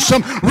got to do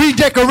some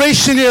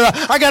redecoration here.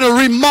 I got to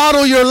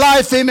remodel your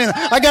life, amen.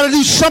 I got to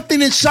do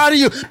something inside of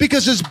you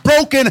because it's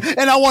broken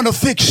and I want to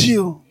fix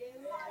you.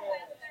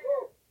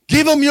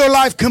 Give him your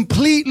life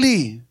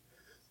completely.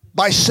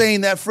 By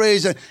saying that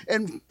phrase.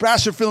 And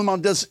Pastor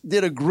Philemon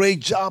did a great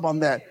job on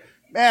that.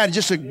 Man,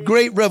 just a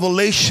great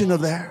revelation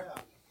of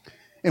that.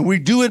 And we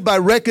do it by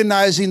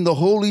recognizing the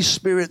Holy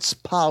Spirit's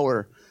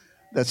power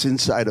that's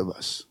inside of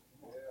us.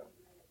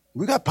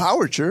 We got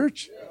power,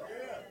 church.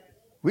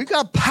 We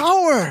got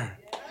power.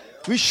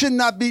 We should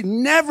not be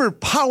never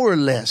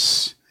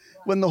powerless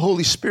when the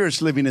Holy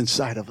Spirit's living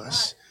inside of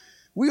us.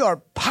 We are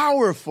powerful.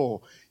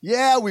 powerful.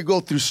 Yeah, we go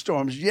through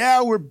storms.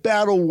 Yeah, we're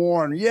battle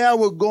worn. Yeah,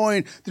 we're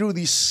going through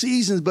these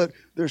seasons, but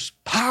there's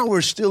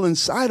power still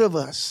inside of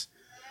us.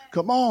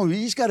 Come on, you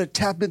just got to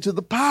tap into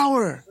the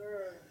power.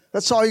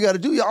 That's all you got to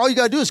do. All you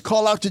got to do is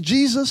call out to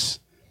Jesus.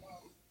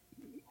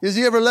 Has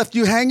he ever left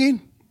you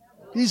hanging?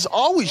 He's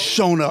always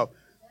shown up.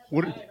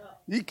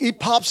 He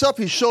pops up,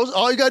 he shows,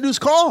 all you got to do is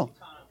call.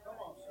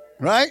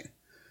 Right?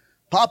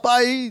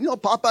 Popeye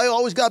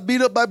always got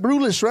beat up by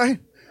Brutus, right?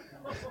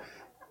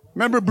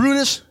 Remember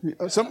Brutus?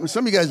 Some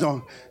of you guys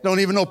don't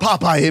even know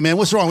Popeye, amen.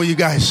 What's wrong with you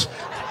guys?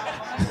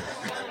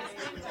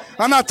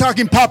 I'm not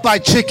talking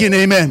Popeye chicken,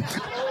 amen.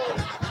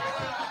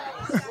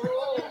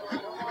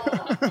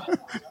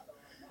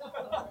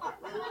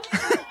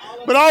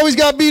 But always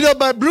got beat up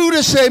by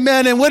Brutus,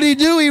 amen. And what did he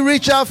do? He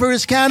reached out for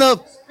his can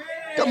of,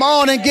 come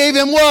on, and gave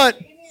him what?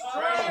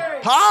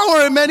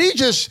 Power, man. He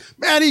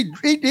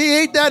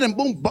ate that and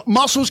boom,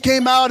 muscles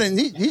came out and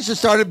he just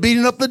started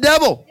beating up the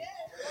devil.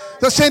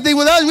 The same thing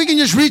with us. We can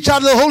just reach out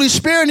to the Holy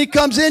Spirit and he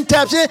comes in,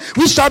 taps in.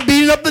 We start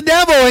beating up the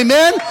devil,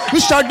 amen.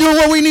 We start doing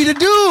what we need to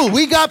do.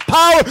 We got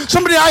power.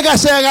 Somebody, I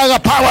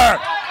got power.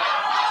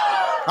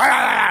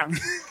 I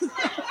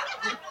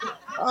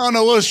don't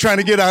know what it's trying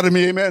to get out of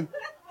me, amen.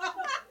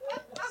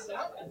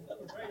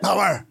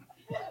 Power.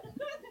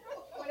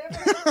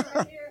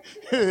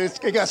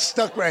 It got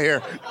stuck right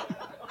here.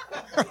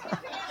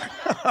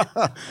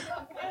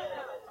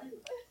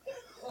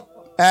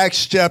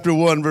 Acts chapter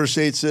 1 verse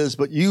 8 says,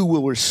 but you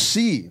will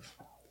receive.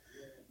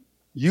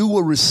 You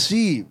will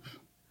receive.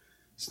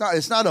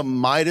 It's not a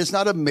might. It's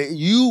not a may.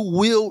 You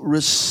will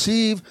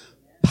receive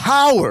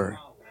power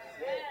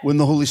when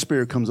the Holy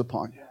Spirit comes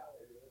upon you.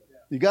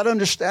 You got to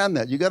understand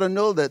that. You got to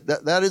know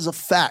that is a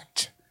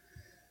fact.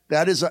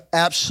 That is an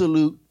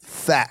absolute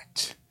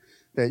fact.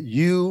 That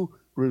you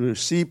will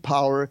receive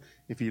power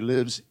if he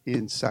lives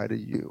inside of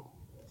you.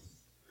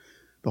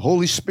 The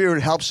Holy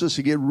Spirit helps us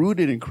to get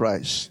rooted in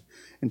Christ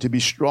and to be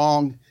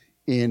strong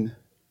in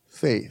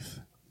faith.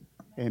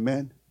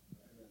 Amen.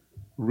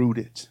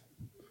 Rooted.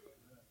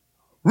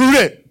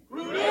 Rooted.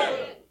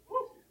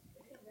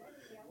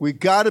 We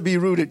got to be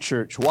rooted,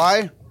 church.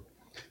 Why?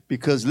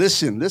 Because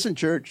listen,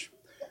 church.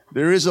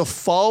 There is a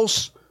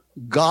false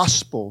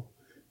gospel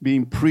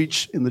being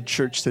preached in the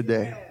church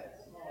today.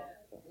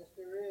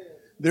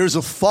 There's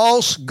a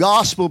false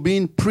gospel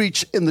being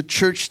preached in the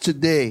church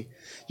today.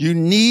 You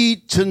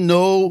need to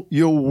know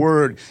your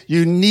word.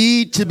 You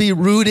need to be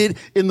rooted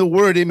in the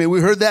word. Amen.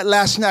 We heard that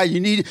last night.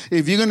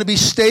 If you're going to be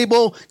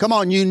stable, come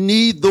on, you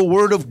need the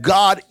word of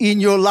God in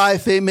your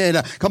life.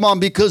 Amen. Come on,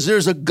 because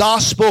there's a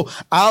gospel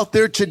out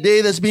there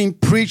today that's being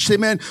preached.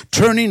 Amen.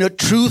 Turning a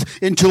truth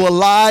into a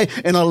lie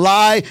and a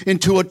lie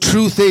into a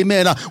truth.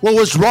 Amen. What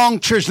was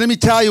wrong, church? Let me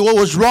tell you, what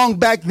was wrong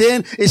back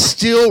then is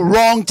still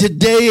wrong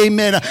today.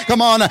 Amen.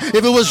 Come on.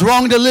 If it was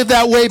wrong to live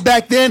that way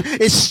back then,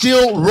 it's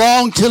still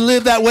wrong to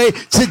live that way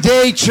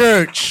today,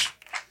 church.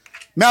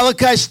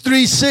 Malachi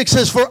 3:6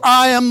 says, for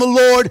I am the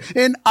Lord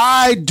and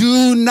I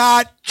do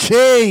not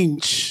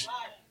change.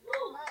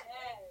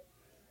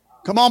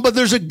 Come on, but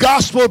there's a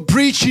gospel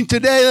preaching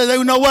today that,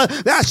 you know what?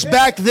 That's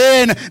back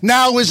then.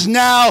 Now is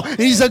now.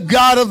 He's a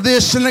God of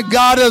this and a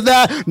God of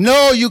that.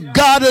 No, you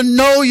got to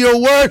know your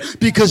word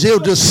because he'll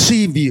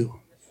deceive you.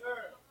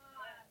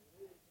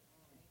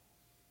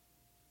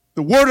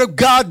 The word of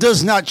God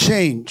does not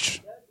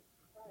change.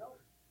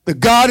 The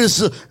God is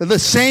the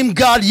same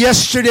God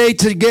yesterday,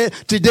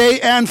 today,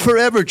 and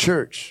forever,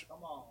 church.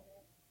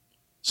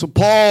 So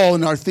Paul,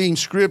 in our theme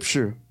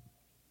scripture,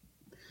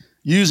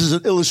 uses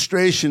an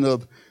illustration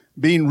of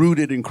being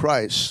rooted in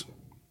Christ.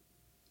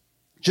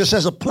 Just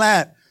as a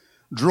plant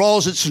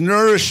draws its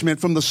nourishment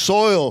from the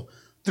soil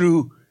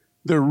through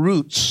their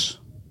roots.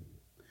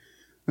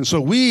 And so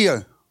we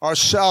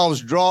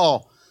ourselves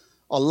draw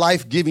a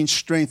life-giving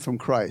strength from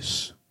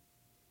Christ.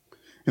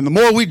 And the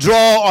more we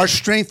draw our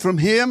strength from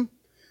him,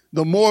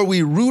 the more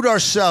we root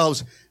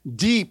ourselves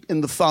deep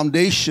in the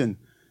foundation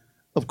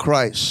of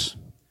Christ.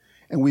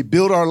 And we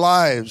build our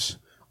lives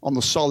on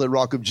the solid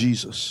rock of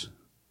Jesus.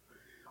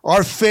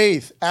 Our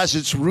faith, as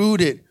it's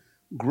rooted,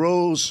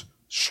 grows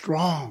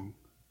strong.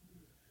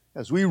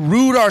 As we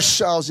root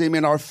ourselves,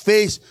 amen, our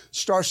faith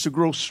starts to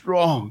grow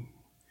strong.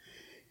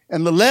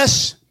 And the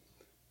less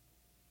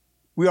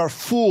we are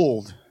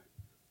fooled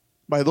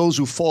by those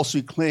who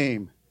falsely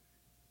claim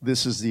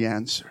this is the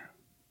answer.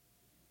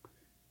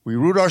 We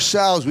root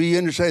ourselves, we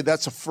understand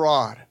that's a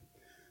fraud.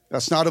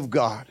 That's not of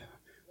God.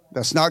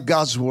 That's not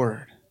God's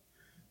word.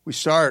 We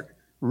start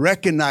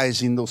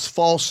recognizing those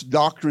false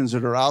doctrines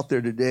that are out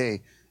there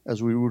today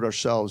as we root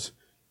ourselves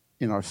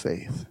in our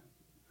faith.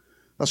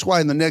 That's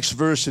why in the next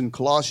verse in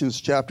Colossians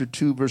chapter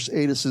 2, verse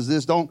 8, it says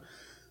this, don't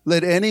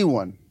let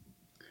anyone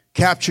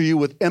capture you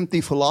with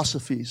empty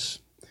philosophies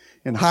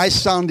and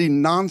high-sounding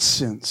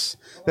nonsense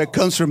that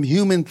comes from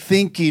human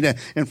thinking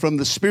and from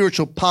the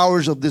spiritual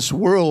powers of this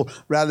world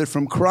rather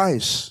from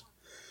Christ.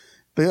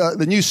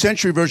 The New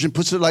Century Version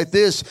puts it like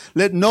this: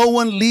 let no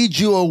one lead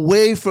you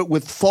away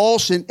with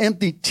false and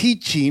empty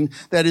teaching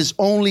that is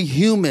only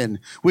human,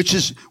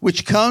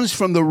 which comes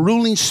from the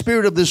ruling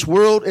spirit of this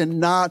world and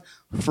not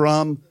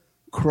from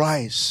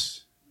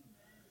Christ.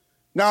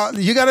 Now,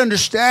 you got to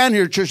understand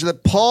here, church,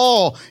 that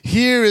Paul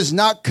here is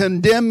not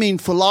condemning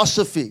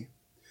philosophy.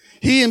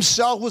 He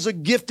himself was a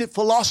gifted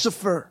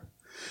philosopher.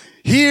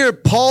 Here,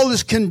 Paul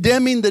is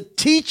condemning the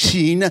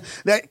teaching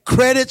that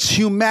credits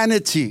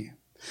humanity.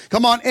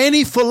 Come on,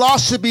 any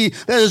philosophy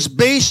that is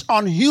based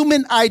on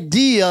human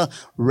idea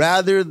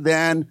rather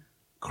than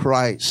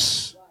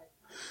Christ.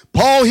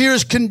 Paul here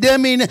is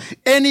condemning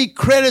any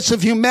credits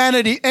of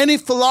humanity, any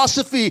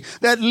philosophy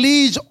that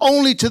leads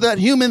only to that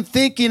human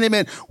thinking.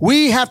 Amen.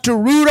 We have to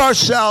root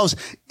ourselves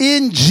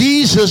in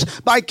Jesus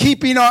by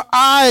keeping our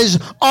eyes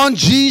on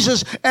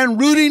Jesus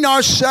and rooting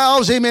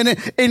ourselves, amen,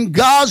 in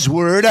God's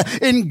word,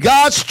 in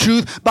God's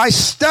truth, by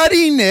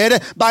studying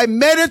it, by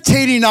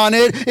meditating on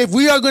it, if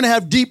we are going to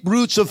have deep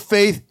roots of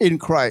faith in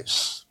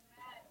Christ.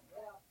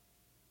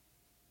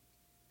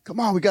 Come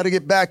on, we got to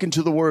get back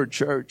into the word,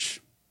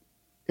 church,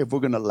 if we're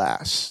going to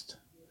last.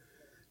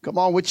 Come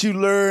on, what you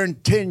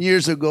learned 10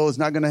 years ago is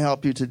not going to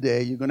help you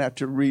today. You're going to have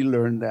to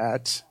relearn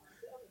that.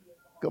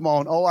 Come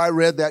on. Oh, I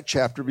read that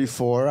chapter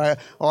before.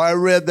 I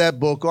read that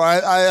book. Or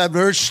I've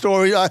heard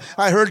stories.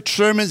 I heard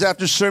sermons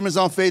after sermons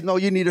on faith. No,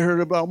 you need to hear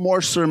about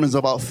more sermons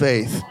about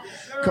faith.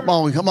 Come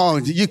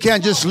on. You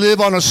can't just live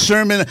on a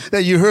sermon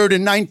that you heard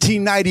in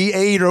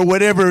 1998 or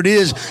whatever it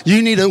is.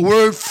 You need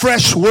a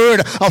fresh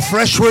word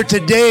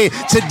today.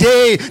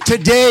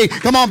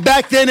 Come on,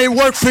 back then it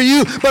worked for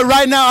you, but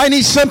right now I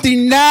need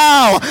something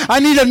now.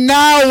 I need a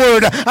now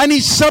word. I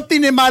need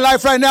something in my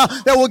life right now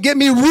that will get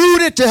me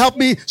rooted to help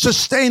me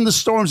sustain the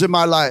storms in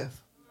my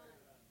life.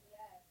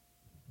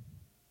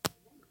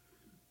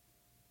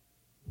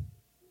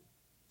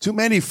 Too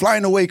many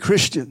flying away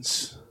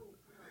Christians.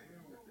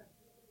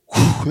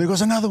 There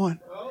goes another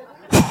one.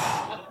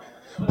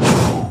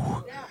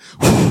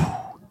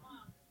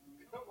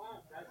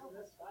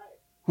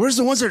 Where's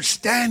the ones that are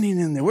standing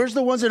in there? Where's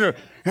the ones that are,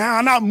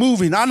 I'm not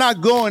moving, I'm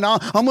not going. I'm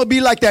going to be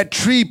like that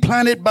tree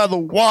planted by the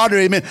water,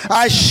 amen.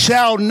 I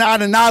shall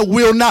not and I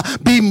will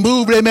not be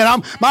moved,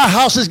 amen. My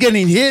house is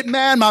getting hit,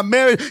 man. My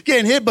marriage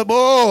getting hit, but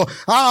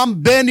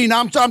I'm bending,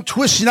 I'm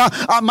twisting.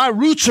 My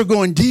roots are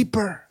going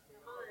deeper.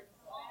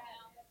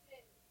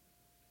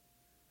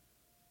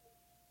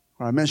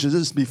 I mentioned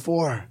this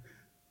before.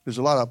 There's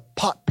a lot of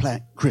pot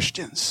plant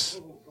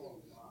Christians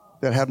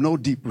that have no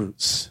deep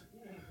roots.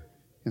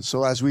 And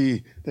so as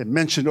they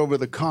mentioned over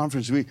the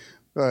conference,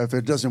 if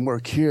it doesn't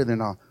work here,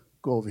 then I'll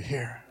go over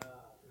here.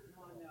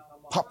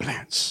 Pot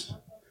plants.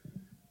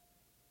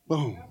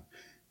 Boom.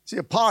 See,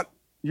 a pot,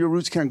 your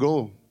roots can't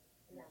go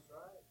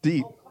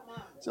deep.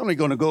 It's only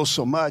going to go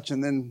so much,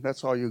 and then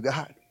that's all you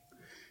got.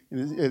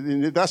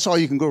 And if that's all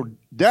you can go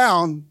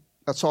down,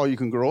 that's all you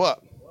can grow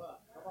up.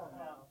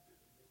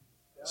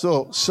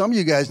 So some of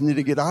you guys need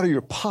to get out of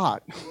your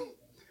pot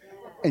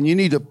and you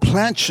need to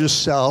plant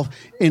yourself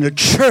in a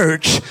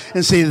church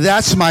and say,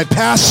 that's my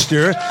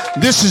pastor.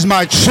 This is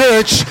my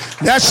church.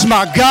 That's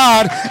my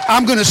God.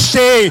 I'm going to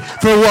stay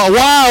for a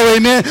while.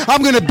 Amen.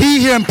 I'm going to be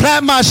here and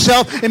plant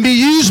myself and be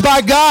used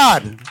by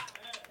God.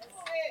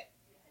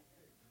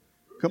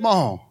 Come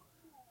on.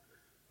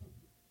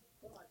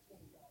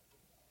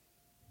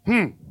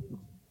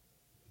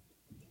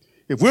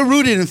 If we're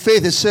rooted in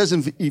faith, it says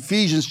in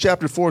Ephesians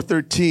chapter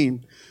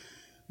 4:13,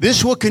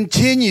 this will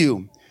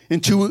continue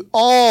until we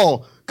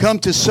all come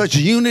to such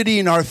unity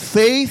in our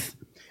faith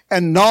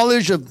and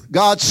knowledge of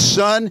God's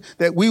Son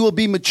that we will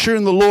be mature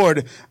in the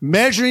Lord,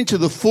 measuring to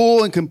the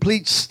full and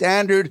complete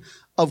standard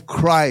of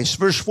Christ.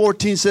 Verse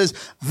 14 says,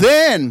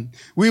 then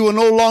we will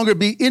no longer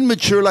be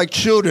immature like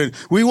children.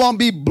 We won't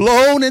be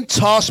blown and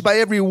tossed by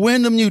every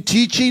wind of new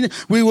teaching.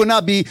 We will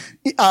not be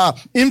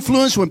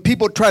influenced when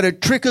people try to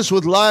trick us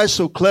with lies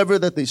so clever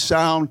that they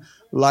sound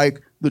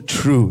like the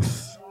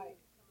truth.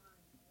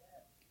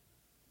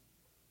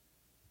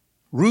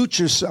 Root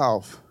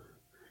yourself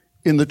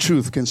in the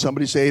truth. Can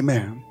somebody say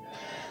amen?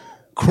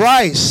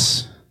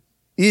 Christ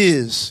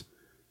is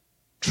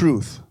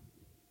truth.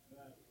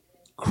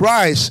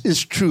 Christ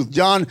is truth.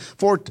 John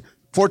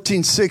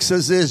 14:6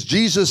 says this,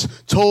 Jesus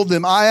told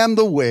them, I am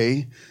the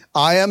way,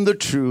 I am the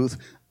truth,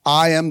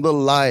 I am the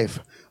life.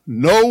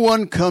 No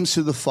one comes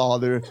to the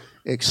Father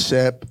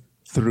except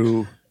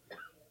through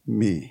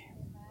me.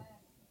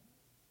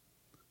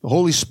 The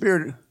Holy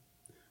Spirit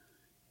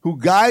who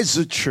guides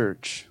the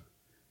church,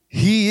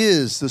 He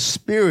is the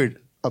Spirit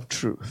of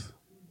truth.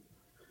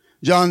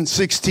 John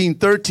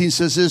 16:13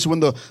 says this, when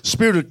the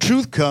Spirit of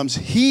truth comes,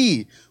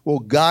 He will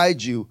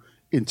guide you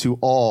into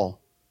all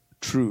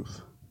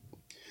truth.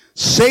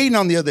 Satan,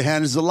 on the other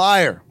hand, is a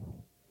liar.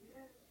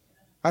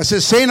 I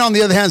said Satan, on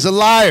the other hand, is a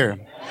liar.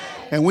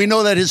 And we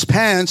know that his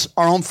pants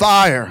are on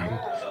fire.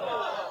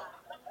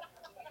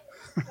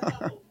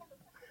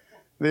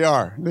 They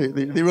are.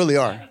 They really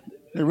are.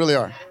 They really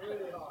are.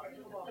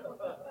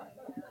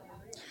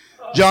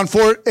 John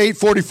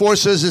 8:44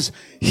 says this,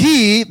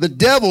 he, the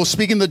devil,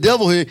 speaking the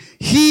devil here,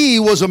 he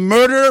was a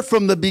murderer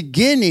from the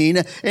beginning,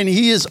 and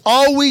he has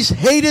always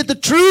hated the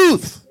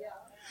truth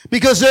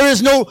because there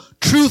is no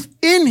truth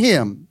in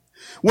him.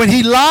 When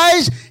he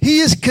lies, he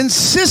is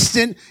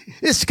consistent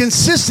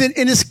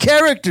in his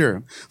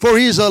character, for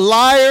he is a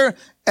liar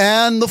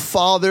and the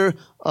father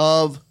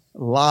of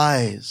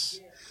lies.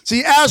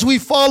 See, as we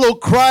follow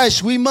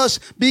Christ, we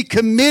must be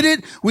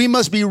committed. We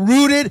must be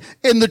rooted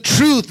in the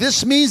truth.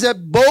 This means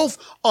that both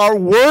our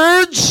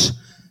words,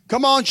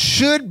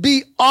 should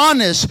be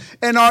honest,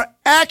 and our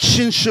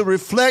actions should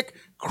reflect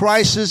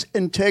Christ's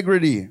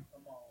integrity.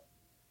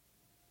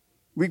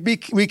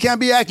 We can't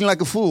be acting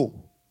like a fool.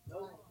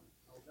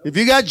 If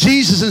you got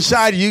Jesus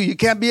inside of you, you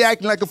can't be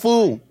acting like a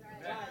fool.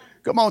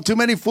 Come on, too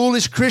many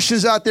foolish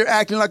Christians out there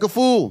acting like a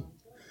fool.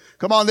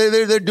 Come on,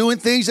 they're doing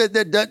things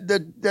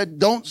that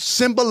don't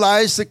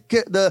symbolize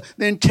the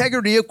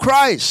integrity of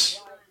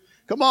Christ.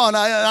 Come on,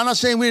 I'm not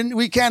saying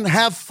we can't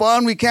have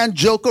fun, we can't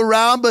joke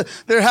around, but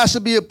there has to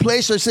be a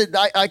place where I said,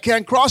 I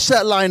can't cross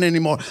that line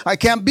anymore. I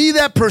can't be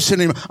that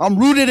person anymore. I'm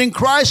rooted in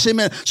Christ,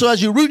 amen. So as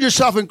you root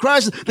yourself in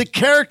Christ, the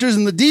characters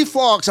and the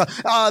defaults,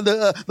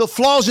 the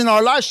flaws in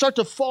our lives start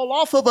to fall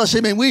off of us,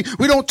 amen. We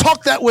don't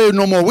talk that way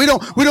no more. We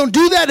don't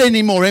do that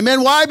anymore,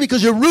 amen. Why?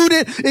 Because you're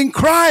rooted in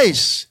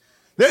Christ.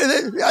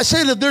 I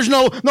say that there's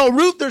no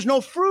root, there's no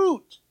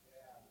fruit.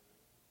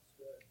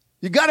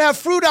 You got to have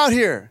fruit out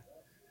here.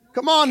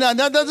 Come on now,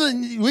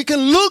 we can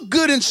look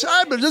good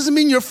inside, but it doesn't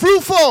mean you're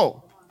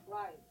fruitful.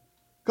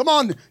 Come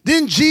on,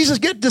 didn't Jesus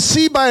get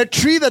deceived by a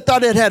tree that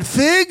thought it had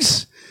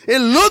figs? It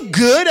looked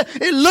good.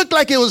 It looked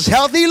like it was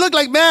healthy. It looked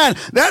like, man,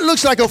 that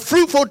looks like a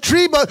fruitful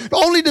tree, but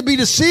only to be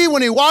deceived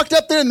when he walked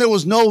up there and there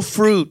was no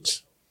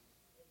fruit.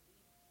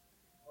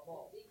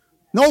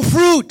 No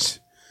fruit.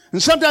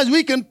 And sometimes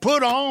we can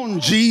put on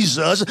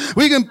Jesus.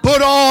 We can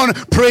put on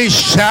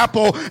Praise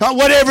Chapel,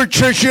 whatever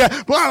church you're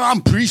at. Well,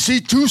 I'm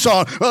PC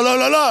Tucson.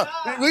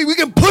 We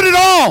can put it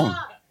on.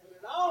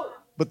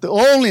 But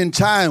only in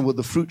time will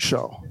the fruit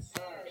show.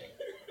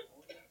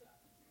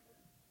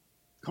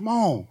 Come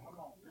on.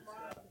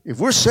 If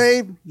we're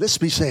saved, let's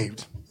be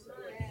saved.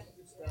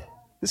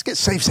 Let's get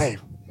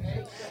saved.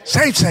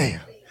 Saved.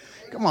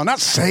 Come on, not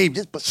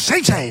saved, but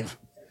saved.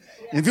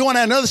 If you want to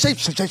have another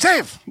save.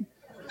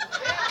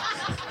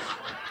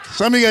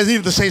 Some of you guys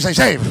needed the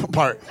save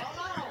part.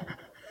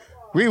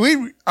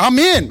 I'm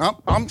in.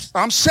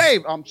 I'm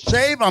saved. I'm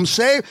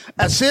saved.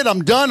 That's it.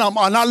 I'm done. I'm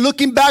not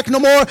looking back no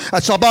more.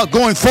 It's about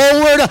going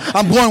forward.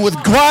 I'm going with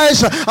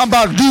Christ. I'm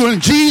about doing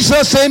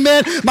Jesus.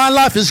 Amen. My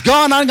life is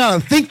gone. I'm not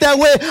going to think that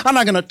way. I'm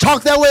not going to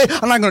talk that way.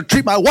 I'm not going to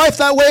treat my wife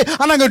that way.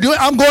 I'm not going to do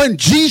it. I'm going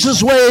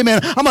Jesus' way.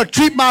 Amen. I'm going to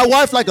treat my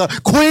wife like a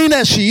queen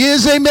as she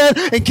is. Amen.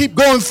 And keep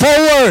going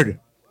forward.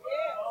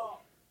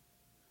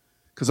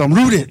 Because I'm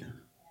rooted.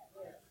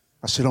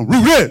 I said, I'm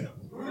rooted.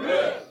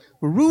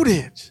 We're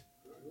rooted.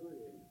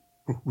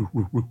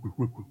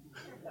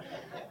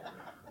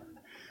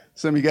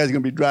 Some of you guys are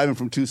going to be driving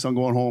from Tucson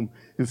going home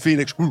in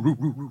Phoenix.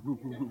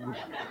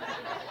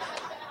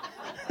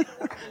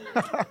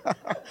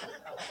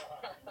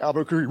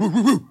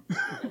 Albuquerque.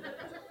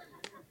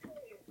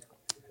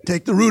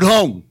 Take the root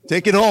home.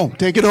 Take it home.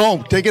 Take it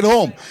home. Take it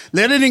home.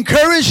 Let it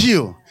encourage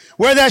you.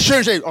 Wear that shirt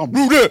and say, I'm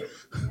rooted.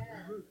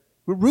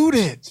 We're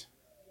rooted.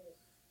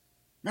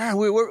 Man,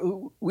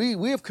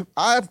 we have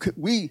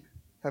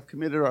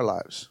committed our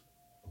lives.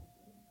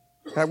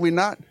 Have we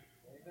not?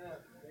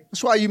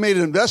 That's why you made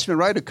an investment,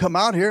 right, to come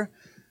out here.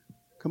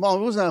 Come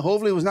on,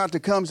 hopefully it was not to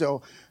come say,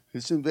 oh,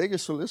 it's in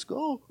Vegas, so let's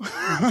go.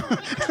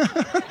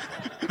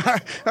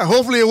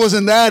 Hopefully it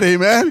wasn't that,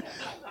 amen.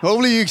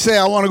 Hopefully you say,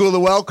 I want to go to the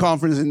WELL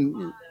conference,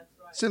 and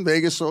it's in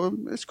Vegas, so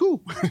it's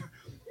cool.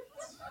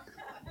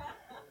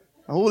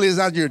 Hopefully it's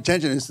not your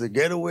intention. It's the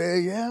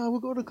getaway. Yeah, we'll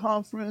go to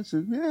conference,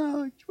 and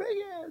yeah,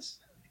 Vegas.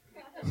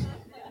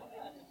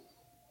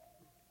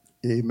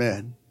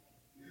 Amen.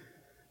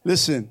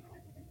 Listen,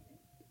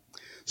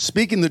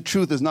 speaking the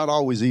truth is not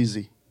always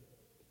easy.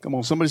 Come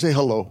on, somebody say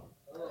hello.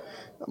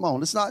 Come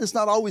on, it's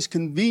not always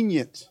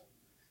convenient.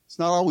 It's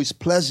not always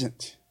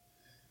pleasant.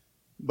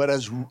 But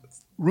as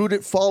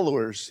rooted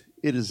followers,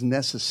 it is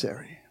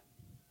necessary.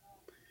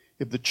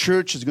 If the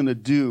church is going to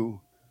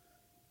do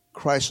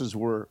Christ's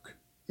work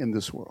in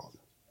this world.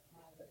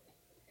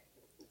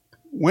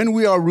 When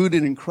we are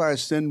rooted in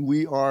Christ, then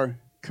we are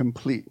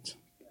complete.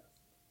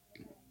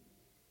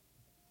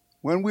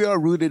 When we are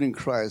rooted in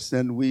Christ,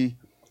 then we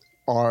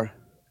are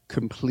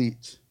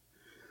complete.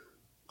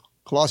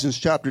 Colossians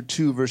chapter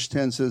 2, verse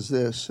 10 says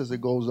this, as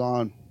it goes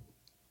on.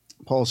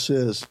 Paul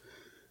says,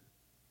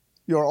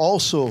 you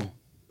also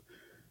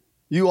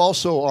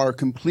are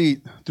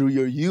complete through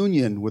your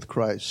union with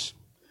Christ,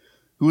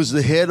 who is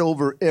the head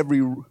over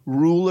every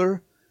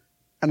ruler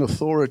and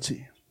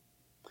authority.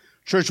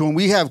 Church, when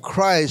we have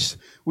Christ,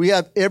 we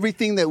have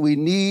everything that we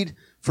need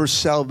for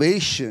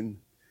salvation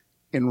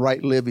and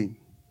right living.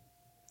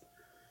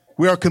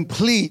 We are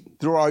complete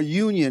through our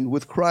union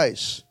with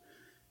Christ.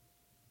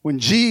 When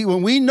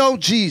we know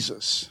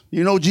Jesus,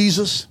 you know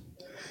Jesus?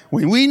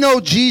 When we know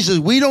Jesus,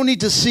 we don't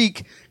need to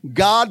seek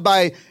God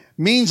by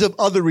means of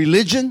other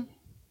religion,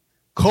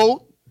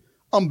 cult,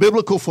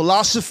 unbiblical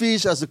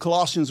philosophies, as the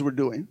Colossians were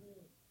doing.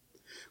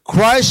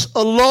 Christ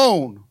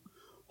alone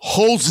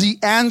holds the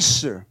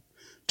answer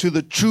to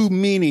the true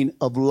meaning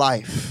of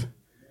life,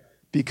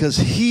 because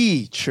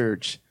he,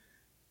 church,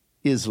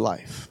 is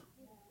life.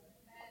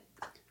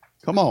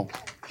 Come on.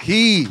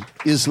 He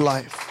is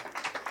life.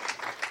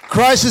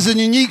 Christ is a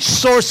unique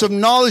source of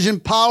knowledge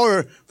and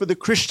power for the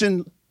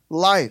Christian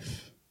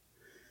life.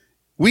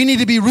 We need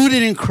to be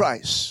rooted in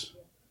Christ.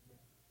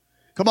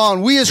 Come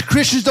on, we as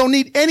Christians don't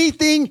need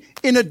anything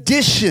in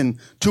addition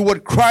to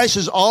what Christ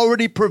has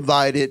already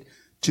provided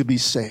to be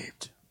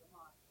saved.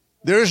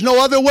 There's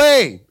no other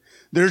way.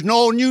 There's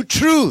no new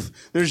truth.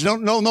 There's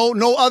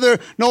no other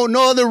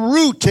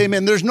route.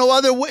 Amen. There's no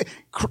other way.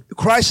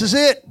 Christ is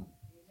it.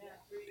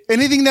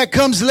 Anything that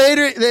comes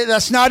later,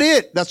 that's not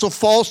it. That's a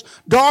false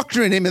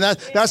doctrine. Amen.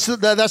 That's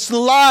the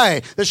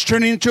lie that's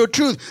turning into a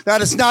truth.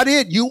 That is not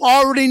it. You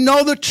already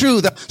know the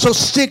truth. So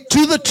stick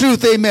to the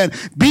truth. Amen.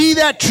 Be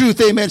that truth.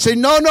 Amen. Say,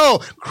 no,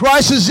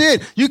 Christ is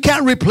it. You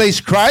can't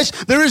replace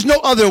Christ. There is no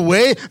other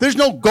way. There's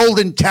no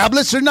golden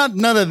tablets. There's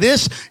none of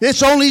this.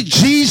 It's only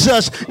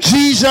Jesus,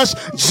 Jesus,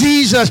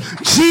 Jesus,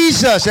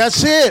 Jesus.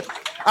 That's it.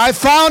 I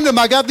found him.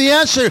 I got the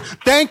answer.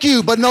 Thank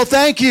you, but no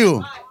thank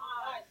you.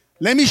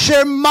 Let me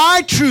share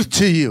my truth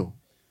to you,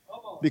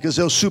 because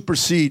they'll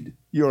supersede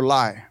your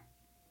lie.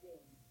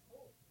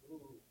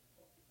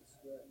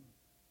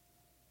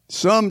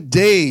 Some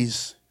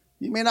days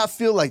you may not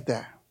feel like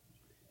that.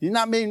 You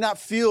may not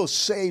feel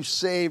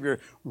saved or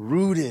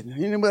rooted.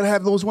 Anybody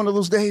have one of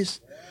those days?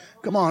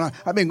 Come on,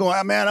 I've been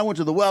going, man, I went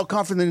to the Well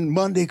Conference and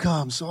Monday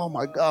comes. Oh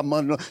my God,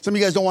 Monday. Some of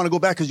you guys don't want to go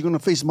back because you're going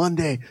to face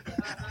Monday.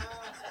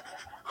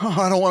 Oh,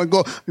 I don't want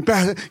to go.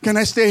 Can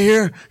I stay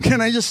here?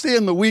 Can I just stay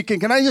in the weekend?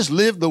 Can I just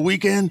live the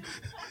weekend?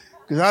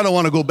 Because I don't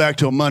want to go back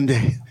to a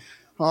Monday.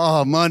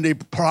 Oh, Monday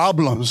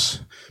problems.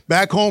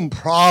 Back home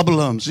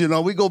problems. You know,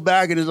 we go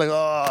back and it's like,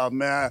 oh,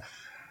 man,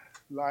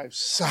 life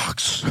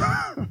sucks.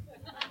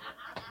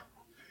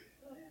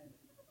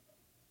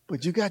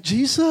 But you got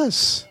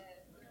Jesus.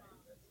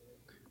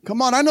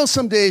 Come on, I know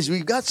some days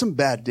we've got some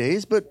bad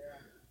days, but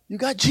you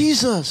got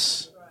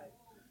Jesus.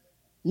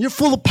 And you're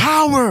full of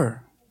power.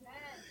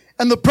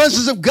 And the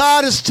presence of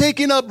God is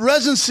taking up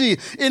residency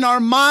in our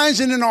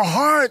minds and in our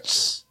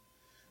hearts.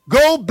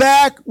 Go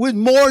back with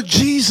more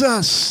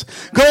Jesus.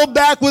 Go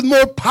back with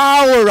more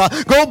power.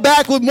 Go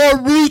back with more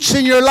roots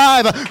in your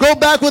life. Go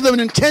back with an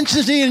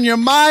intensity in your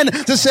mind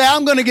to say,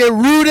 I'm going to get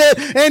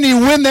rooted. Any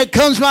wind that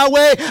comes my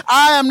way,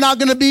 I am not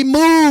going to be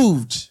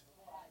moved.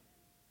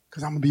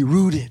 Because I'm going to be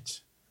rooted.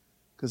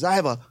 Because I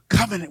have a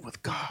covenant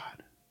with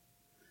God.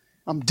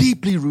 I'm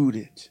deeply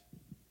rooted.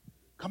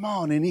 Come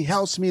on, and he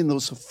helps me in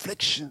those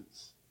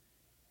afflictions.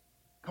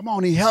 Come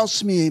on, he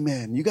helps me,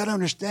 amen. You got to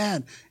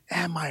understand,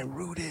 am I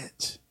rooted?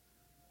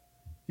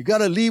 You got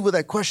to leave with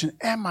that question,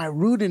 am I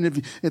rooted?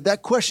 If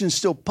that question is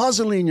still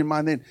puzzling in your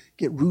mind, then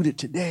get rooted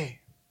today.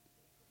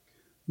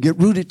 Get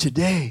rooted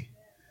today.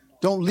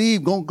 Don't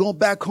leave. Go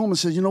back home and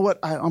say, you know what?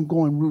 I'm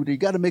going rooted. You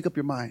got to make up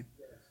your mind.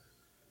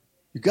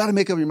 You got to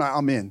make up your mind.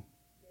 I'm in.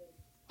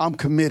 I'm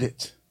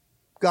committed.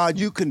 God,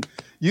 you can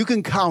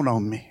count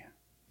on me.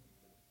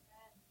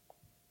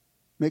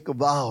 Make a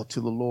vow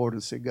to the Lord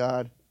and say,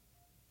 God,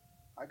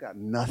 I got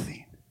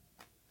nothing.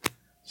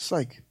 It's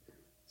like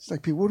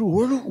people,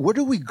 where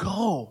do we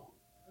go?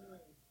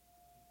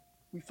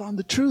 We found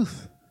the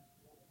truth.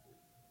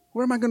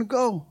 Where am I going to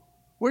go?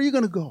 Where are you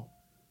going to go?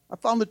 I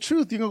found the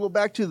truth. You're going to go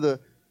back to the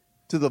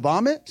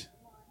vomit?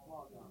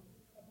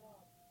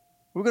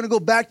 We're going to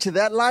go back to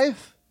that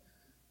life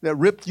that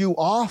ripped you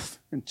off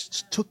and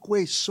took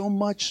away so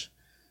much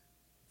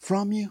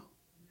from you?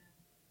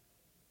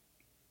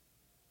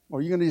 Or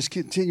are you going to just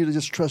continue to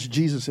just trust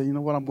Jesus and say, you know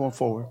what, I'm going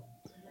forward.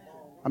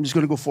 I'm just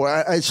going to go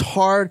forward. It's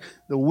hard.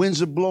 The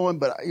winds are blowing,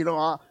 but I'm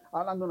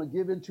not going to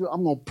give into it.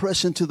 I'm going to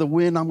press into the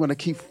wind. I'm going to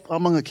keep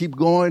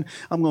going.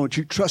 I'm going to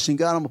keep trusting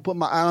God. I'm going to put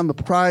my eye on the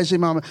prize.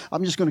 I'm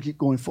just going to keep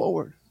going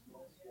forward.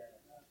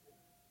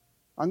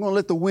 I'm going to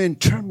let the wind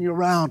turn me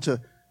around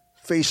to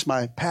face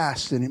my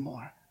past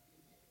anymore.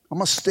 I'm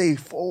going to stay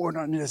forward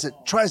on it as it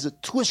tries to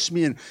twist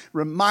me and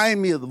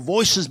remind me of the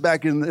voices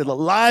back in the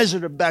lies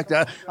that are back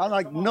there. I'm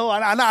like, no,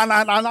 I'm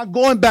not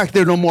going back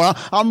there no more.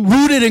 I'm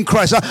rooted in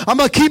Christ. I'm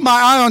going to keep my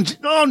eye on,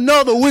 oh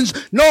no, the winds.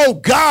 No,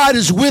 God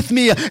is with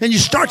me. And you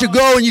start to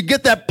go and you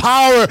get that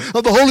power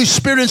of the Holy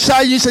Spirit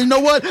inside you. You say, you know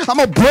what? I'm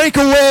going to break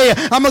away.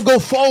 I'm going to go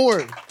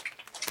forward.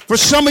 For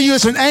some of you,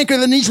 it's an anchor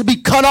that needs to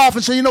be cut off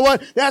and say, you know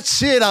what?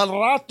 That's it. Al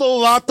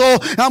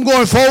rato. I'm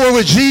going forward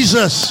with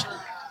Jesus.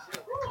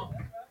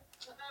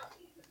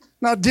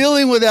 Not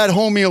dealing with that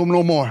homie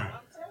no more.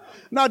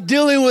 Not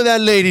dealing with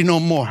that lady no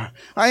more.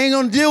 I ain't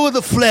going to deal with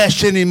the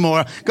flesh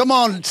anymore. Come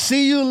on,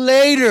 see you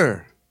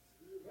later.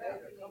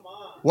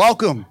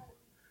 Welcome.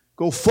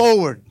 Go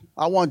forward.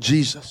 I want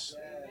Jesus.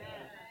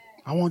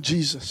 I want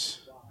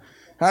Jesus.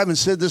 I haven't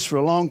said this for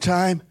a long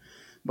time,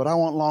 but I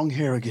want long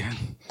hair again.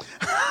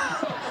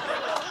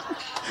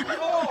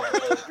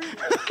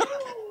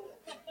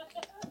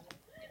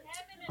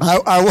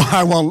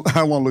 I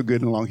won't look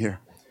good in long hair.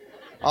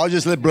 I'll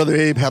just let Brother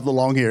Abe have the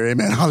long hair.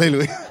 Amen.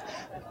 Hallelujah.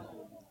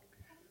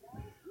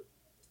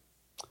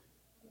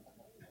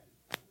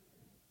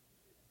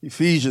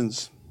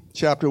 Ephesians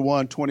chapter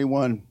 1,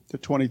 21 to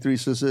 23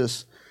 says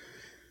this.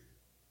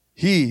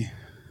 He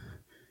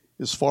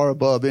is far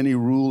above any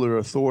ruler,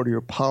 authority,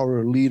 or power,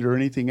 or leader, or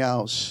anything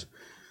else,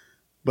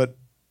 but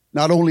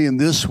not only in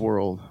this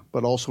world,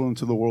 but also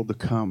into the world to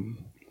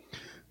come.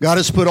 God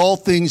has put all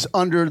things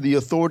under the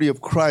authority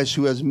of Christ,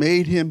 who has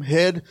made him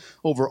head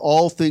over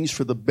all things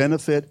for the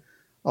benefit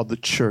of the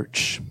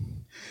church.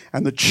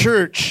 And the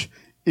church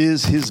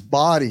is his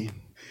body.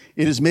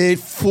 It is made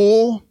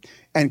full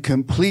and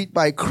complete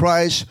by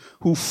Christ,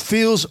 who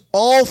fills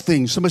all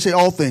things. Somebody say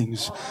all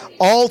things.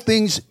 All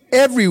things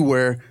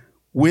everywhere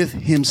with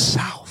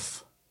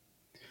himself.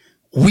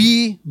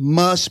 We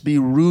must be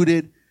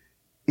rooted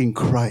in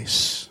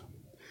Christ.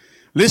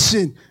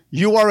 Listen,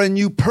 you are a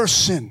new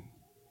person,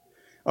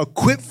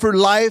 equipped for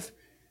life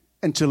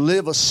and to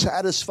live a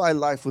satisfied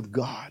life with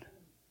God.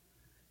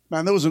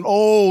 Man, there was an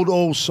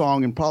old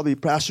song, and probably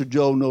Pastor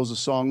Joe knows the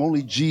song,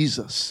 Only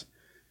Jesus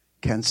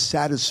Can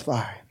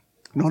Satisfy.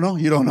 No,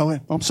 you don't know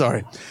it? I'm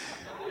sorry.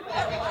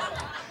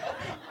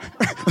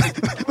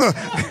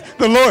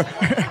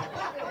 The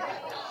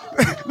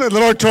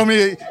Lord told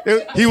me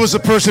he was a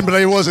person, but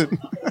he wasn't.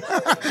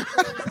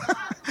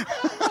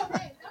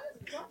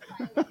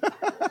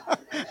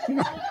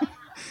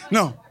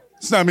 No,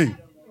 it's not me.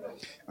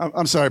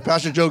 I'm sorry.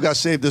 Pastor Joe got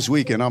saved this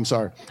weekend. I'm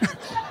sorry.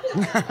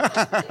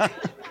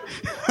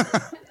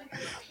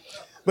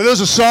 But there's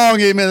a song,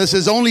 amen, that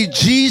says, only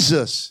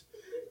Jesus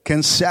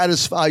can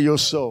satisfy your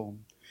soul.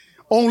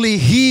 Only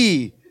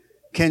he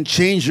can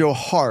change your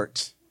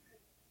heart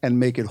and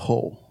make it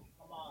whole.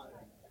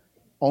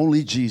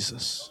 Only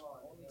Jesus.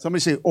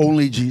 Somebody say,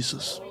 only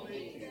Jesus.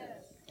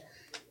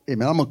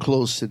 Amen. I'm going to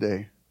close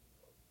today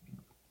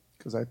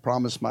because I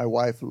promised my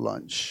wife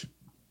lunch.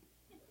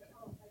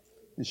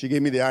 And she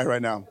gave me the eye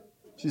right now.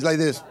 She's like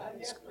this.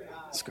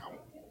 Let's go.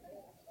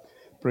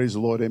 Praise the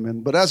Lord.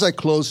 Amen. But as I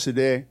close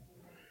today,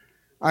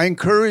 I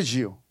encourage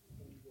you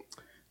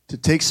to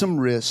take some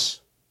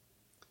risks,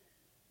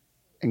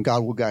 and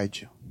God will guide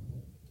you.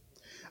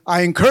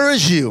 I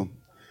encourage you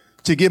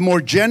to give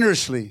more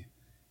generously,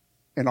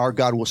 and our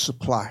God will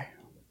supply.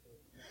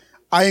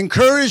 I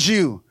encourage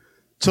you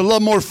to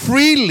love more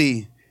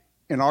freely,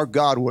 and our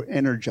God will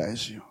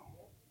energize you.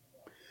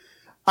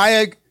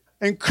 I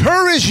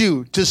encourage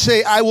you to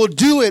say, I will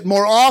do it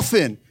more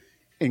often,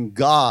 and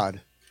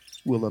God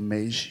will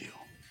amaze you.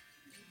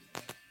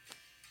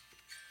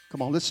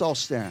 Come on, let's all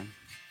stand.